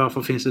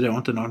varför finns det då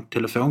inte någon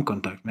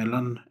telefonkontakt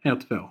mellan er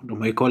två? De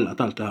har ju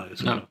kollat allt det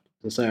här.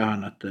 Så säger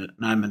han att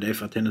nej, men det är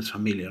för att hennes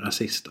familj är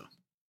rasister.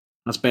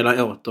 Han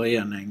spelar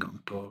återigen en gång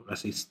på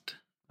rasist.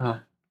 Ja.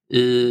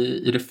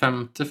 I det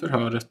 5:e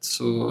förhöret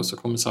så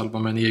kommer Salva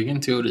med en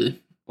egen teori.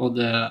 Och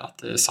det är att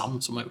det är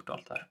Sam som har gjort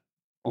allt det här.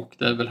 Och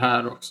det är väl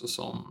här också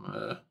som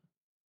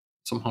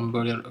han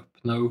börjar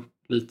öppna upp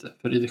lite.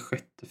 För i det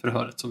 6:e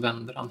förhöret så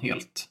vänder han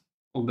helt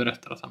och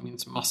berättar att han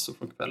minns massor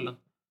från kvällen.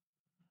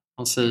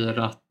 Han säger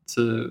att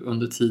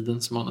under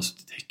tiden som han har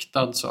suttit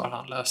häktad så har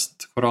han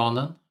läst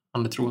Koranen.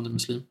 Han är troende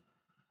muslim.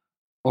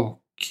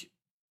 Och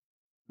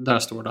där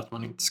står det att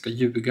man inte ska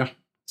ljuga,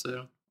 säger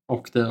han.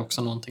 Och det är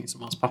också någonting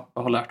som hans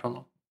pappa har lärt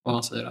honom. Och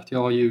han säger att jag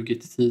har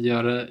ljugit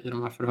tidigare i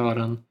de här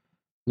förhören.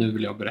 Nu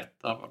vill jag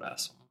berätta vad det är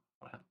som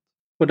har hänt.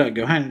 Och där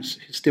går hans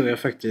historia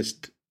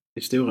faktiskt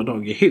i stora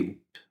drag ihop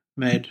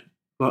med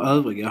vad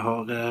övriga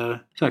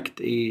har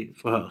sagt i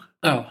förhör.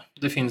 Ja,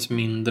 det finns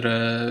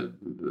mindre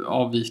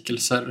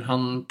avvikelser.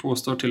 Han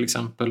påstår till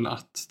exempel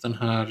att den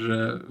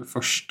här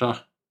första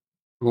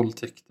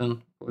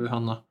våldtäkten på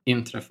Johanna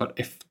inträffar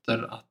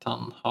efter att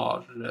han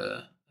har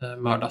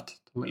mördat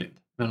Tommy Lind.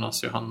 Medan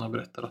Johanna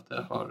berättar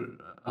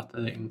att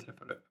det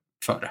inträffade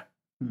före.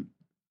 Mm.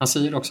 Han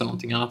säger också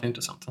någonting annat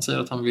intressant. Han säger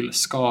att han vill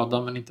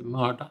skada men inte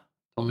mörda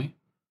Tommy.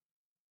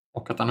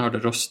 Och att han hörde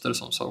röster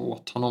som sa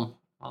åt honom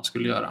vad han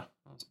skulle göra.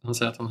 Han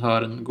säger att han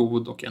hör en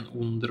god och en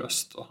ond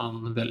röst och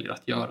han väljer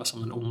att göra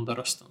som den onda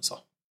rösten sa.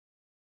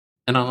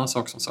 En annan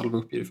sak som Salva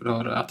uppger i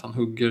förhör är att han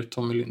hugger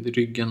Tommy Lind i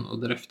ryggen och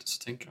därefter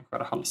så tänker han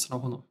skära halsen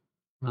av honom.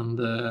 Men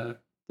det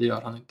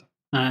gör han inte.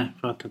 Nej,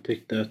 för att han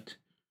tyckte att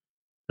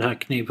det här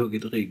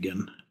knivhugget i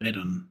ryggen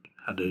redan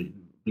hade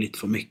blivit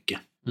för mycket.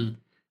 Mm.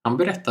 Han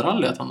berättar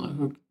aldrig att han har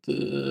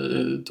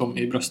huggit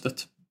Tommy i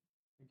bröstet.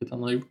 Vilket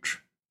han har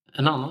gjort.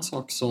 En annan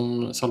sak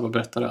som Salva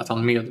berättar är att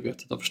han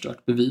medvetet har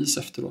förstört bevis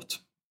efteråt.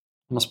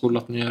 Han har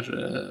spolat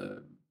ner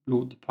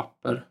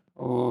blodpapper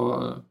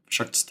och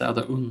försökt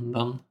städa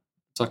undan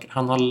saker.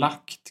 Han har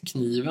lagt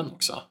kniven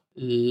också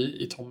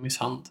i Tommys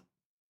hand.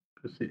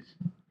 Precis.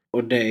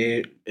 Och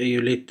det är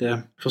ju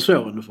lite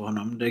försvårande för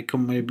honom. Det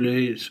kommer ju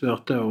bli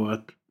svårt då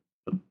att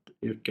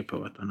yrka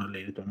på att han har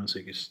lidit av en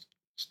psykisk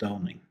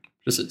störning.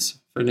 Precis,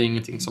 för det är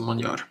ingenting som man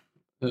gör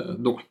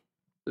då.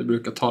 Det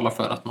brukar tala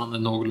för att man är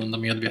någorlunda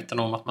medveten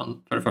om att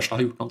man för det första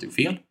har gjort någonting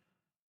fel.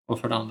 Och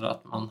för det andra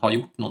att man har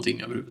gjort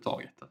någonting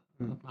överhuvudtaget.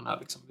 Att man är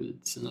liksom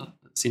vid sina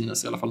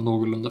sinnes i alla fall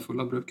någorlunda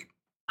fulla bruk.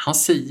 Han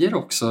säger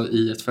också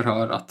i ett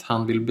förhör att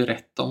han vill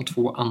berätta om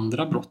 2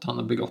 andra brott han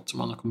har begått som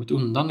han har kommit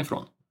undan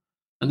ifrån.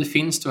 Men det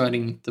finns tyvärr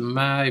inte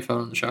med i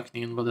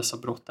förundersökningen vad dessa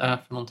brott är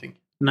för någonting.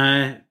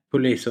 Nej,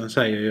 polisen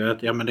säger ju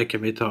att ja, men det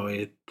kan vi ta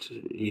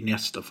i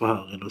nästa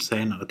förhör eller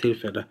senare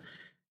tillfälle.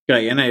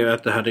 Grejen är ju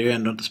att det hade ju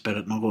ändå inte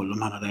spelat någon roll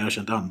om han hade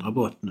erkänt andra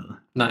brott nu.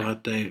 Nej. Och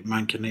att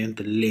man kan ju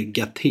inte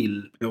lägga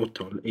till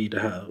åtal i det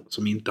här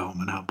som inte har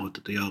med det här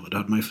brottet att göra. Då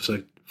hade man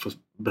ju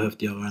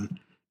behövt göra en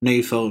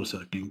ny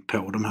förundersökning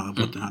på de här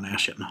brotten han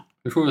erkänner.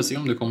 Vi får väl se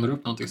om det kommer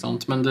upp någonting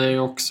sånt. Men det är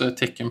också ett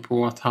tecken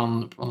på att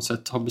han på något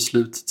sätt har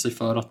beslutat sig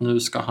för att nu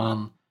ska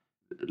han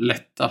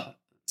lätta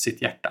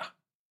sitt hjärta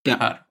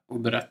här och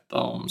berätta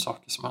om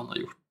saker som han har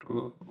gjort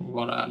och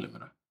vara ärlig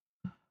med det.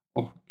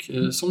 Och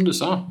som du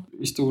sa,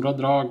 i stora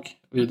drag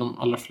och i de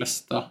allra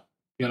flesta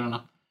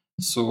delarna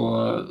så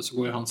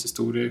går ju hans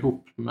historia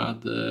ihop med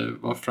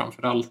vad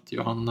framförallt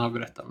Johanna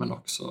berättar men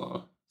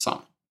också Sam.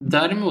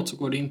 Däremot så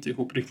går det inte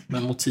ihop riktigt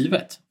med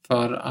motivet.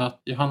 För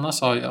att Johanna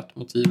sa ju att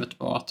motivet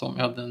var att Tommy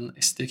hade en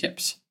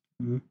SD-keps.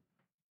 Mm.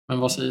 Men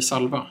vad säger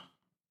Salva?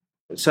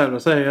 Salva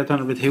säger att han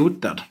har blivit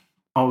hotad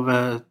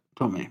av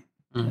Tommy.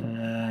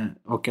 Mm.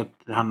 Och att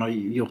han har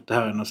gjort det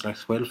här i någon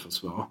slags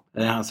självförsvar.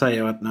 Han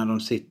säger att när de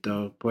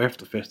sitter på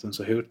efterfesten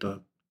så hotar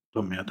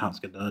Tommy att han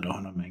ska döda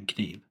honom med en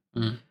kniv.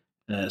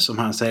 Mm.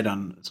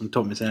 Som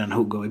Tommy sedan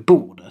hugger i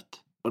bordet.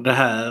 Och det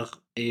här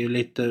är ju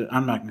lite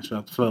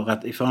anmärkningsvärt för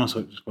att i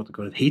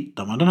förundersökningsprotokollet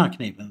hittar man den här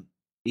kniven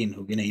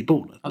inhuggen i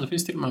bordet. Ja, det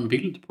finns till och med en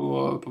bild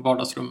på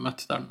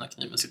vardagsrummet där den här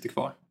kniven sitter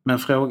kvar. Men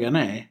frågan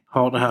är,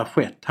 har det här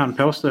skett? Han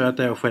påstår att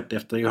det har skett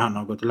efter Johanna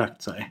har gått och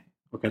lagt sig.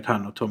 Och att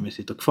han och Tommy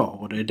sitter kvar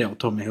och det är då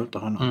Tommy hotar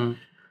honom. Mm.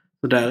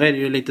 Så där är det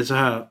ju lite så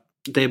här,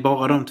 det är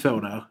bara de 2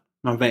 där.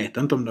 Man vet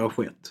inte om det har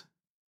skett.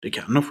 Det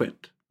kan ha skett,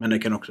 men det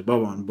kan också bara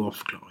vara en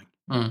bortförklaring.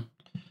 Mm.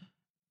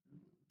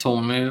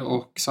 Tommy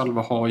och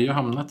Salva har ju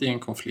hamnat i en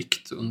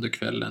konflikt under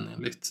kvällen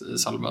enligt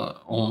Salva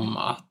om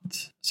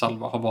att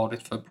Salva har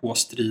varit för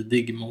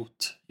påstridig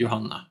mot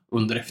Johanna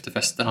under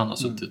efterfesten. Han har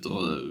suttit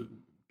och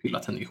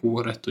pillat henne i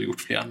håret och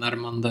gjort flera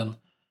närmanden.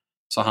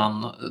 Så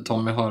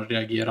Tommy har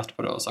reagerat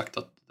på det och sagt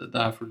att det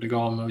där får du lägga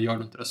av med och gör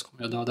du inte det så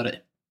kommer jag döda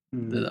dig.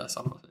 Det är det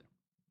Salva säger.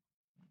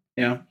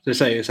 Ja, det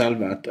säger ju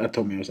Salva att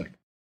Tommy har sagt.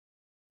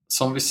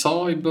 Som vi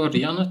sa i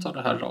början av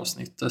det här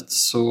avsnittet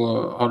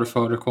så har det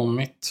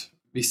förekommit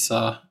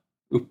vissa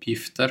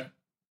uppgifter,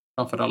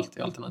 framförallt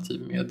i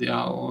alternativ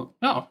media och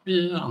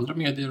i andra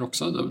medier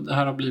också. Det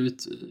här har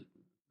blivit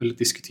väldigt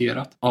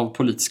diskuterat av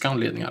politiska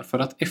anledningar. För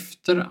att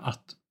efter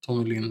att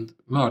Tommy Lind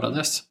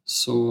mördades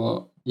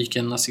så gick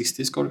en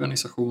nazistisk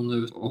organisation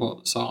ut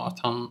och sa att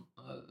han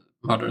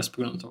mördades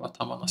på grund av att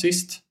han var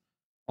nazist.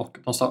 Och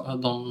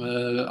de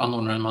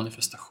anordnade en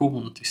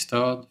manifestation till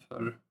stöd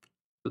för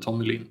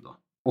Tommy Lind. Då.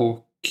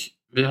 Och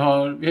vi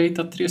har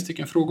hittat 3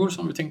 stycken frågor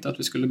som vi tänkte att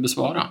vi skulle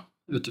besvara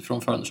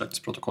utifrån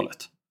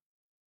förundersökningsprotokollet.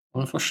 Och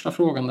den första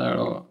frågan där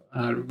då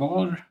är,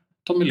 var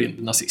Tommy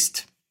Lind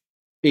nazist?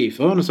 I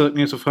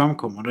förundersökningen så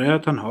framkommer det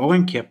att han har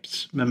en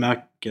keps med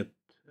märket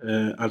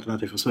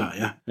Alternativ för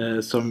Sverige,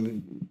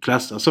 som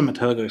klassas som ett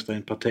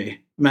högerextremt parti.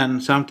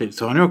 Men samtidigt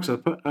så har ni också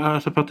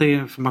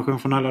partiinformation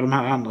från alla de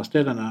här andra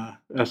ställena.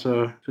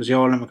 Alltså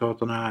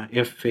Socialdemokraterna,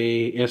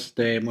 FI, SD,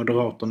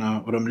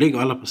 Moderaterna, och de ligger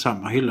alla på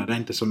samma hylla. Det är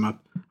inte som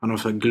att man har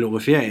för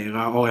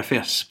glorifiera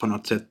AFS på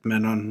något sätt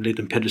med någon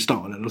liten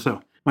pedestal eller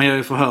så. Man gör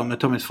ju förhör med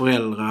Tommys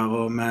föräldrar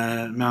och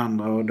med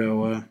andra, och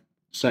då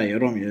säger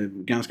de ju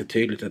ganska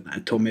tydligt att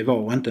nej, Tommy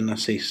var inte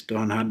nazist och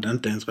han hade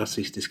inte ens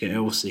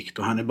rasistiska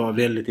åsikter. Han är bara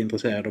väldigt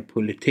intresserad av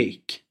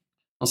politik.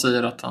 Han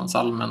säger att hans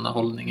allmänna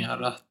hållning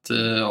är att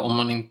om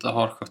man inte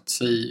har skött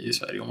sig i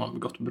Sverige, om man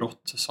begått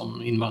brott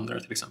som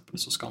invandrare till exempel,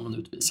 så ska man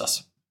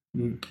utvisas.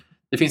 Mm.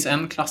 Det finns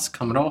en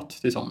klasskamrat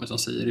till Tommy som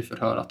säger i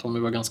förhör att Tommy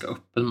var ganska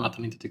öppen med att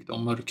han inte tyckte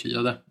om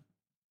mörkhyade.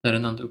 Det är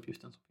den enda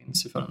uppgiften som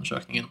finns i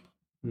förundersökningen.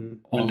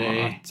 Om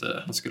att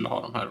han skulle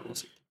ha de här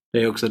åsikterna.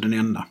 Det är också den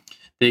enda.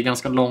 Det är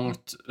ganska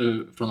långt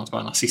från att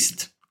vara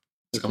nazist,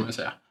 ska man ju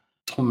säga.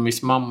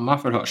 Tommys mamma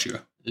förhörs ju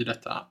i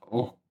detta,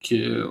 och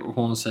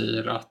hon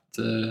säger att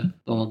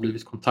de har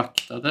blivit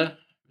kontaktade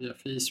via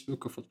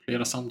Facebook och fått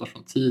flera samtal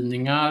från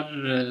tidningar.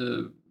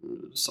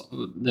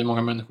 Det är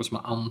många människor som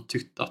har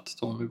antytt att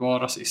Tommy var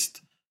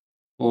rasist.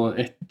 Och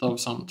ett av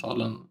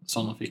samtalen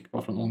som de fick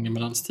var från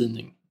Ångermanlands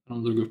tidning.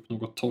 De drog upp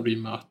något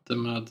torgmöte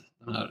med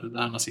den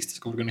här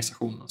nazistiska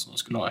organisationen som de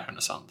skulle ha i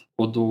Härnösand.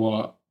 Och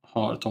då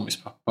har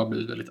Tommys pappa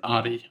blivit väldigt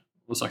arg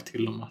och sagt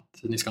till dem att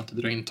ni ska inte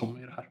dra in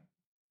Tommy i det här.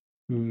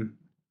 Mm.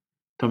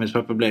 Tommys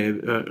pappa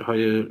har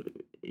ju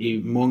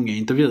i många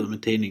intervjuer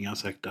med tidningar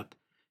sagt att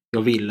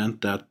jag vill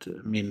inte att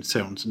min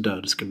sons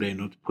död ska bli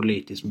något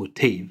politiskt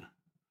motiv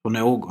för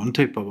någon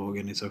typ av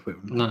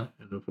organisation. Nej.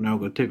 Eller för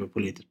någon typ av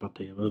politiskt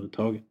parti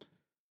överhuvudtaget.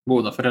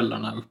 Båda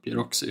föräldrarna uppger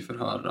också i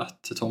förhör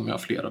att Tommy har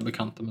flera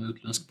bekanta med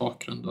utländsk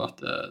bakgrund och att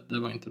det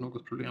var inte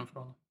något problem för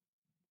honom.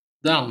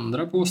 Det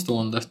andra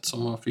påståendet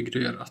som har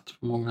figurerat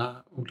på många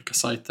olika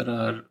sajter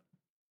är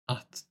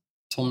att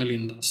Tommy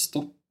Lind har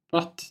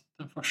stoppat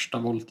den första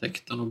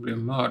våldtäkten och blev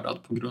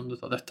mördad på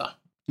grund av detta.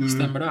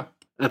 Stämmer det?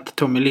 Att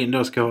Tommy Lind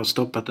då ska ha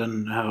stoppat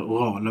den här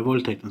orala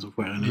våldtäkten som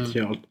sker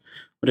initialt.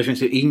 Och det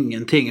finns ju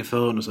ingenting i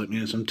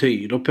förundersökningen som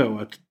tyder på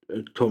att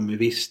Tommy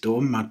visste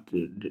om att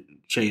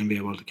tjejen vi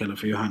har valt att kalla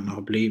för Johanna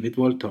har blivit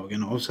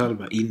våldtagen av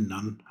Salva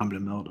innan han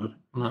blev mördad.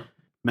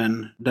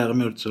 Men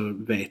däremot så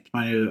vet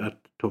man ju att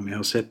Tommy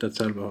har sett att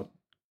Salva har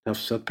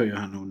tafsat på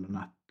Johanna under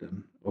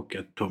natten, och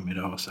att Tommy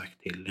då har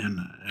sagt till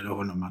henne eller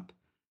honom att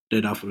det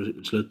är därför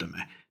du slutar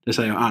med. Det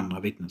säger andra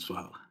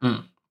vittnesförhör.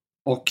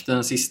 Och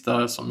den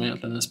sista, som är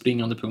egentligen den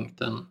springande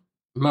punkten: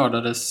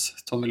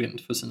 mördades Tommy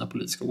Lind för sina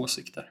politiska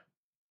åsikter?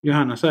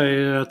 Johanna säger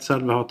ju att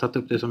Salva har tagit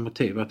upp det som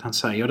motiv, att han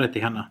säger det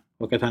till henne.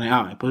 Och att han är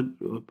arg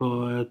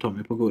på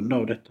Tommy på grund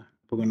av detta.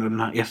 På grund av den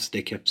här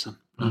SD-kepsen.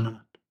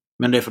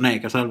 Men det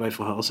förnekar Salva i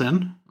förhör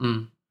sen.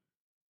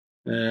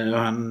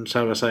 Och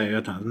Salva säger ju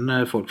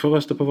att folk får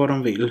rösta på vad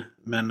de vill.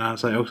 Men han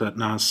säger också att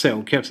när han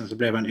såg kepsen så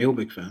blev han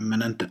obekväm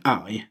men inte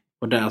arg.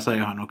 Och där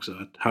säger han också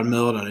att han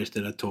mördade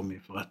istället Tommy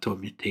för att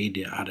Tommy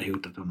tidigare hade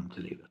hotat honom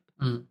till livet.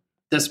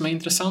 Det som är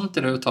intressant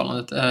i det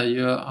uttalandet är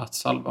ju att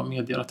Salva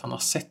medger att han har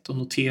sett och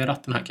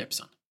noterat den här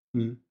kepsen.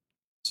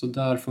 Så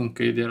där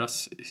funkar ju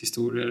deras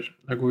historier.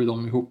 Där går ju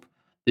de ihop.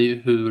 Det är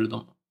ju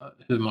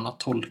hur man har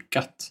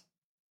tolkat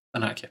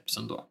den här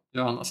kepsen då.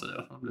 Johanna säger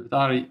att han har blivit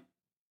arg.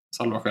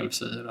 Salva själv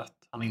säger att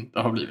han inte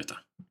har blivit det.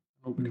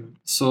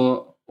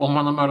 Så om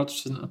han har mördat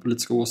sina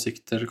politiska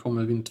åsikter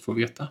kommer vi inte få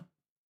veta.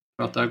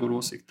 För att där går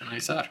åsikterna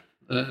isär.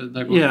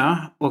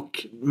 Ja,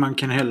 och man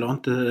kan heller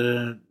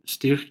inte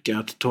styrka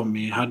att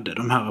Tommy hade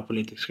de här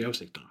politiska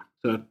åsikterna.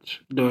 Så att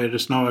då är det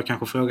snarare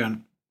kanske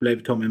frågan,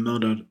 blev Tommy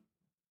mördad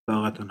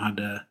för att han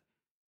hade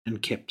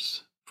en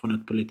keps från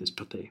ett politiskt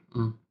parti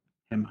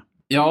hemma?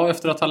 Ja,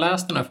 efter att ha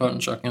läst den här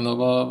förundersökningen då,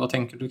 vad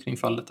tänker du kring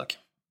fallet, tack?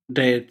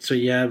 Det är ett så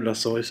jävla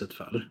sorgset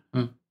fall.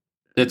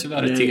 Det är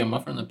tyvärr ett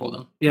tema för den här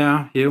podden.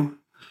 Ja,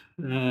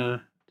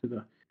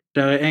 tyvärr.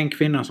 Där är en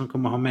kvinna som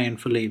kommer ha men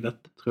för livet,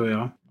 tror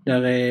jag.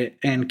 Där är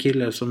en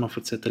kille som har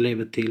fått sätta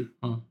livet till.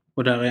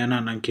 Och där är en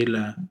annan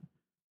kille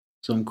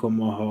som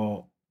kommer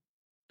ha,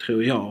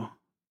 tror jag,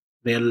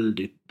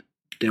 väldigt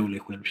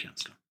dålig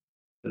självkänsla.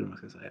 Eller man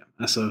ska säga.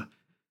 Alltså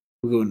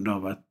på grund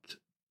av att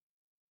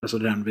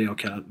den vi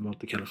har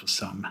valt att kalla för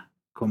Sam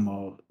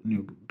kommer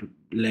nog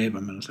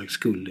leva med en slags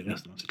skuld i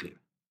resten av sitt liv.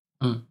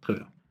 Tror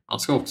jag. Man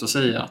ska också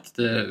säga att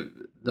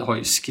det har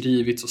ju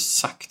skrivits och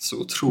sagt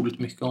så otroligt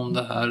mycket om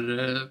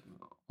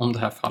det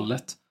här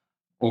fallet.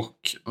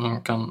 Och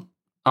man kan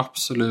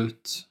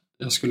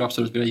jag skulle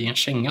absolut vilja ge en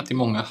känga till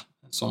många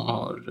som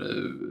har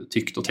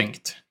tyckt och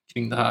tänkt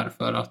kring det här,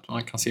 för att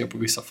man kan se på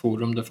vissa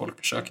forum där folk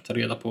försöker ta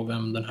reda på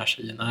vem den här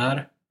tjejen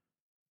är.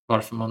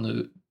 Varför man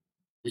nu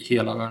i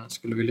hela världen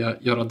skulle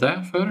vilja göra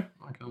det för.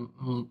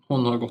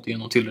 Hon har gått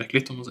igenom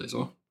tillräckligt, om man säger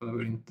så.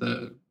 Behöver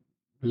inte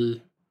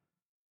bli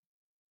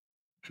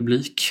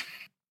publik.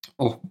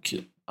 Och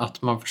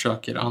att man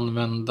försöker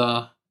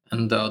använda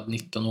en död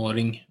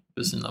 19-åring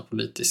för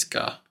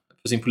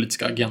sin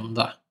politiska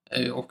agenda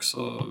är ju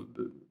också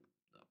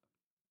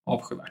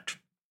avskyvärt.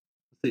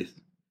 Precis.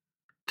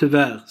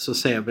 Tyvärr så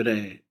ser vi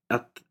det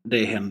att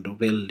det händer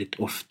väldigt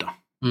ofta.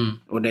 Mm.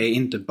 Och det är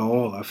inte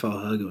bara för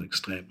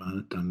högerextrema,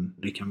 utan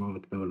det kan vara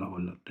åt båda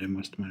hållen. Det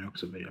måste man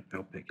också vilja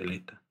påpeka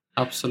lite.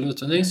 Absolut,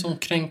 det är en sån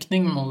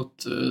kränkning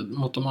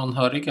mot de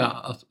anhöriga.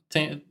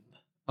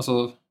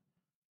 Alltså,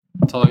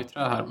 ta i trä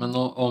här, men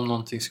om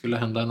någonting skulle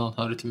hända en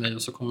anhörig till mig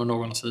och så kommer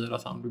någon och säger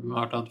att han blir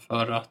mördad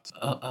för att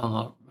han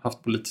har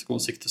haft politiska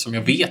åsikter som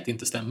jag vet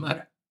inte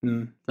stämmer.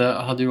 Mm. Det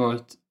hade ju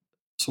varit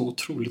så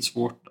otroligt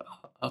svårt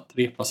att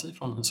repa sig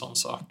från en sån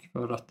sak.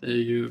 För att det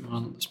är ju,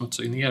 man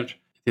smutsar ju ner ett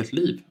helt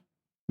liv.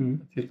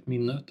 Ett helt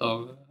minne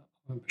av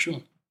en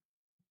person.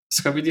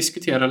 Ska vi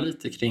diskutera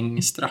lite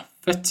kring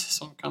straffet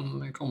som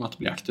kan komma att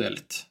bli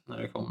aktuellt när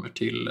det kommer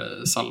till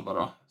Salva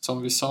då?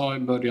 Som vi sa i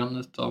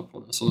början av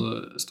podden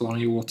så står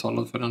han ju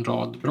åtalad för en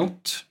rad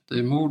brott. Det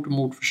är mord,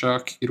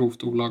 mordförsök,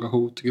 grovt olaga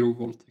hot, grov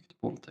våldtäkt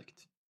och våldtäkt.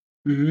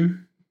 Mm.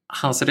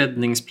 Hans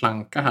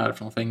räddningsplanka här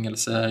från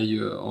fängelse är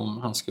ju om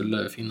han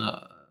skulle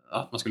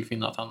man skulle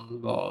finna att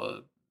han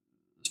var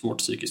svårt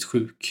psykiskt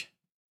sjuk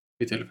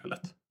vid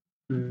tillfället.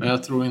 Men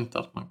jag tror inte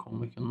att man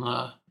kommer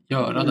kunna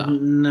göra det.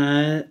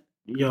 Nej,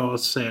 jag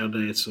ser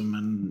det som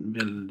en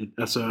väldigt...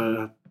 Alltså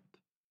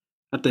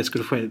att det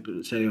skulle ske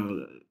ser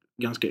jag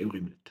ganska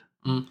orimligt.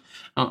 Mm.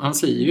 Han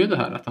säger ju det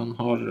här att han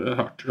har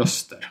hört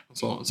röster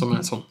som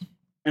är sån.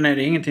 Men är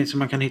det ingenting som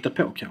man kan hitta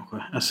på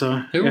kanske?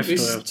 Alltså, Jo, efteråt.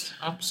 visst.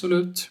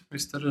 Absolut.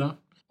 Visst är det det.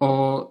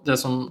 Och det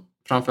som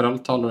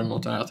framförallt talar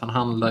emot är att han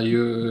handlar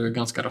ju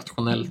ganska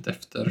rationellt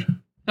efter,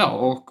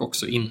 och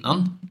också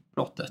innan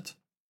brottet.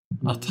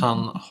 Att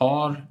han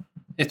har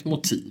ett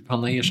motiv. Han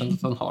har erkänt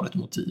att han har ett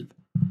motiv.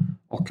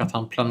 Och att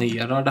han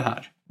planerar det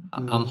här.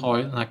 Han har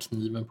ju den här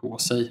kniven på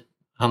sig.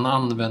 Han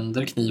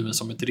använder kniven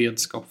som ett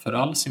redskap för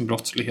all sin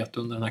brottslighet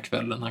under den här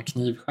kvällen. Han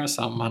knivskär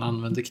Sam. Han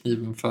använder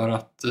kniven för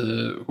att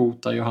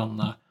hota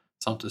Johanna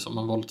samtidigt som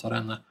han våldtar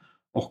henne.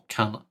 Och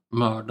han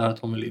mördar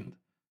Tommy Lind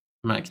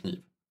med kniv.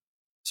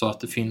 Så att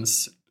det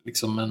finns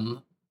liksom en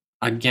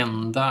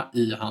agenda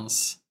i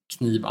hans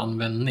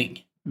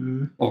knivanvändning.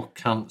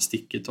 Och han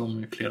sticker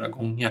Tommy flera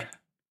gånger.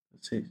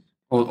 Precis.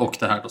 Och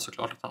det här då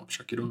såklart att han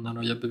försöker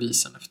undanröja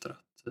bevisen efter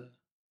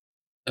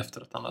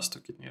att han har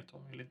stuckit ner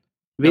Tommy Lind.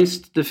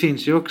 Visst, det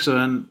finns ju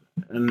också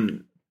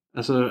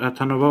alltså att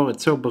han har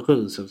varit så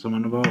berusad som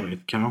han har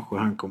varit, kanske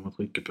han kommer att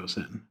trycka på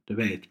sen. Det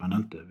vet man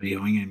inte. Vi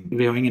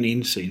har ingen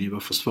insyn i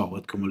vad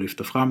försvaret kommer att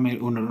lyfta fram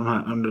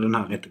under den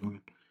här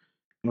rättegången.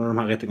 Under de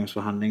här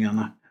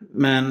rättegångsförhandlingarna.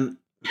 Men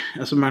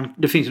alltså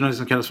det finns ju något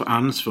som kallas för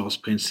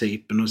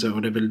ansvarsprincipen och så.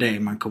 Och det är väl det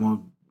man kommer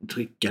att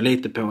trycka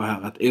lite på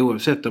här. Att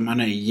oavsett om man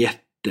är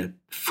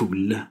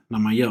jättefull när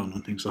man gör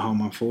någonting så har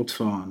man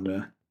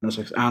fortfarande någon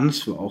slags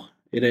ansvar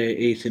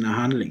i sina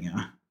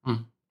handlingar. Mm.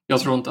 Jag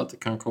tror inte att det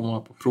kan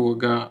komma på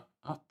fråga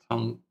att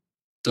han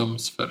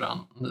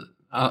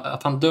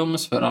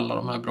döms för alla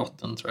de här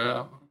brotten, tror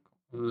jag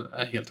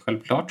är helt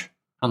självklart.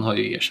 Han har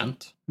ju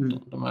erkänt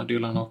de här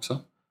delarna också.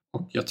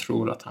 Och jag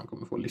tror att han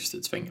kommer få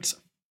livstidsfängelse.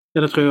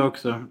 Ja, det tror jag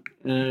också.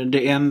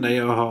 Det enda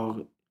jag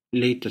har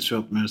lite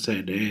svårt med att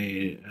säga det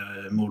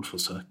är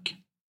mordförsök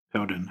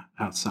på den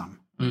här Sam.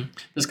 Mm.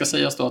 Det ska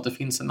sägas då att det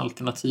finns en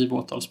alternativ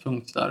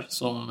åtalspunkt där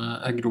som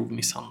är grov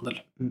misshandel.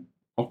 Mm.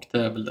 Och det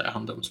är väl det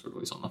han döms för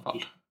då i sådana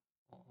fall.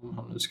 Om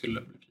han nu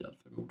skulle bli friad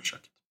för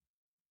mordförsöket.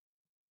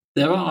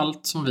 Det var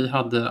allt som vi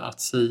hade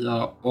att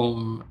säga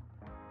om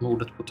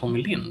mordet på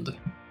Tommy Lind.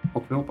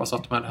 Och vi hoppas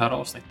att med det här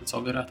avsnittet så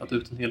har vi rätat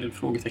ut en hel del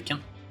frågetecken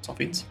som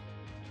finns.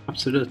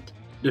 Absolut.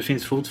 Det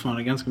finns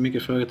fortfarande ganska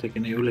mycket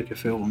frågetecken i olika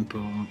forum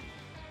på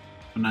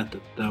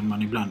nätet där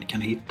man ibland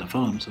kan hitta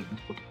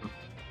förundersökningsprotokoll.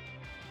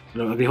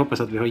 Vi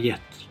hoppas att vi har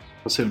gett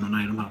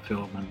personerna i de här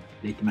forumen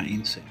lite mer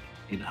insyn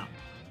i det här.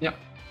 Ja.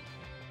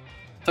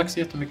 Tack så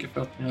jättemycket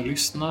för att ni har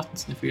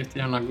lyssnat. Ni får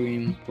jättegärna gå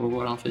in på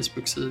vår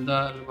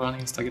Facebook-sida eller vår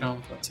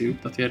Instagram för att se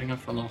uppdateringar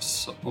från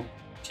oss. Och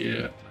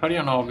hör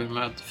gärna av er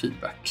med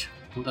feedback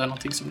om det är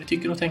någonting som ni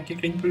tycker och tänker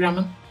kring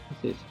programmen.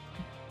 Precis.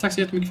 Tack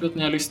så jättemycket för att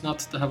ni har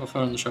lyssnat. Det här var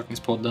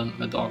Förundersökningspodden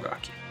med Dag och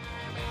Aki.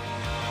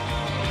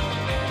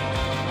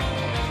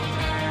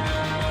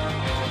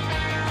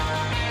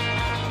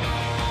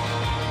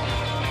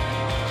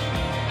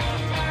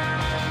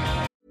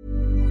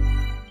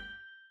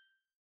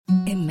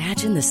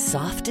 Imagine the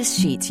softest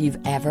sheets you've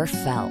ever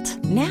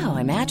felt. Now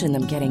imagine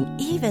them getting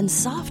even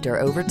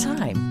softer over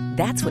time.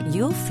 That's what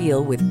you'll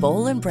feel with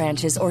Boll &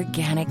 Branch's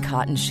organic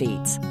cotton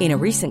sheets. In a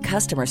recent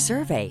customer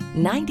survey,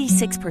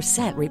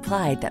 96%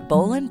 replied that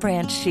Boll &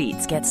 Branch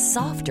sheets get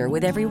softer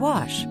with every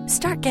wash.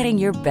 Start getting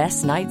your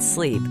best night's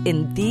sleep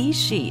in these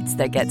sheets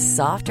that get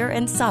softer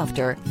and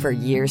softer for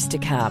years to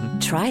come.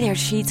 Try their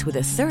sheets with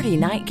a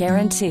 30-night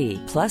guarantee.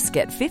 Plus,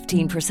 get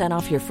 15%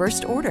 off your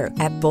first order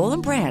at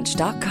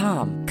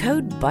bollandbranch.com.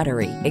 Code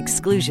BUTTERY.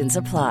 Exclusions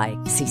apply.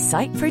 See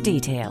site for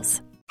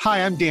details.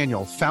 Hi, I'm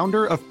Daniel,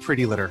 founder of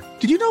Pretty Litter.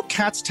 Did you know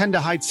cats tend to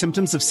hide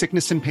symptoms of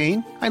sickness and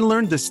pain? I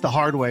learned this the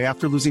hard way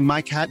after losing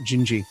my cat,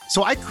 Gingy.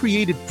 So I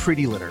created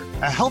Pretty Litter,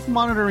 a health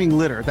monitoring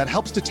litter that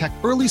helps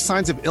detect early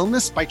signs of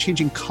illness by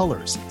changing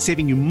colors,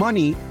 saving you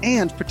money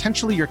and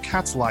potentially your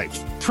cat's life.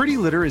 Pretty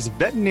Litter is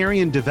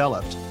veterinarian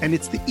developed, and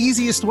it's the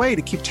easiest way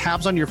to keep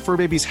tabs on your fur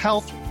baby's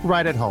health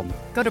right at home.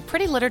 Go to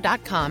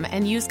prettylitter.com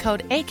and use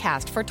code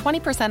ACAST for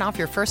 20% off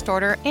your first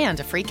order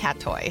and a free cat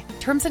toy.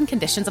 Terms and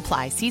conditions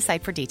apply. See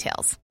site for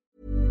details.